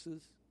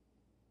weaknesses?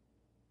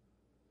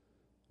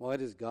 Why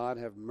does God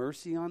have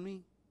mercy on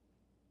me?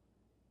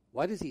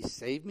 Why does He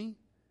save me?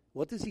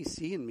 What does He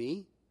see in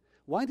me?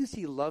 Why does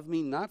He love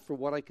me not for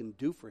what I can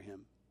do for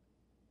Him,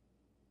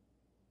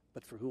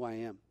 but for who I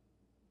am?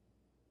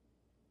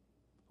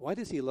 Why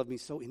does He love me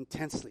so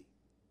intensely?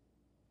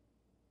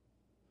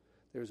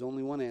 There's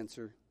only one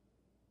answer.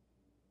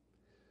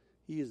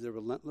 He is the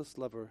relentless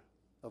lover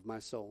of my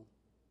soul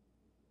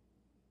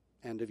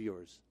and of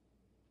yours.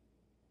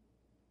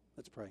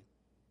 Let's pray.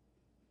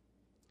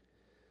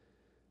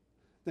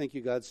 Thank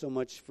you, God, so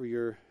much for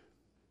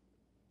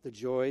the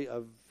joy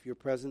of your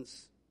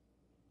presence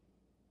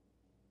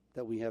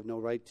that we have no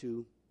right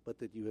to, but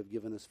that you have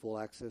given us full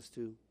access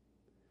to.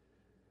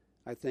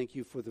 I thank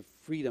you for the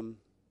freedom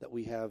that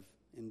we have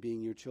in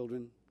being your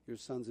children, your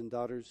sons and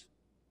daughters.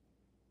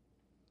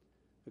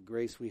 A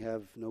grace we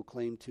have no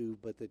claim to,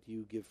 but that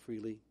you give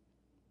freely.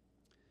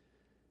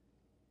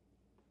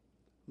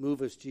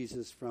 Move us,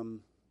 Jesus,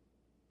 from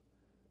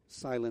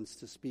silence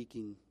to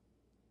speaking,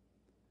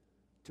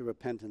 to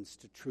repentance,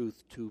 to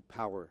truth, to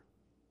power,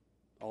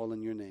 all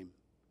in your name.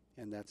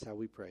 And that's how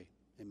we pray.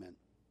 Amen.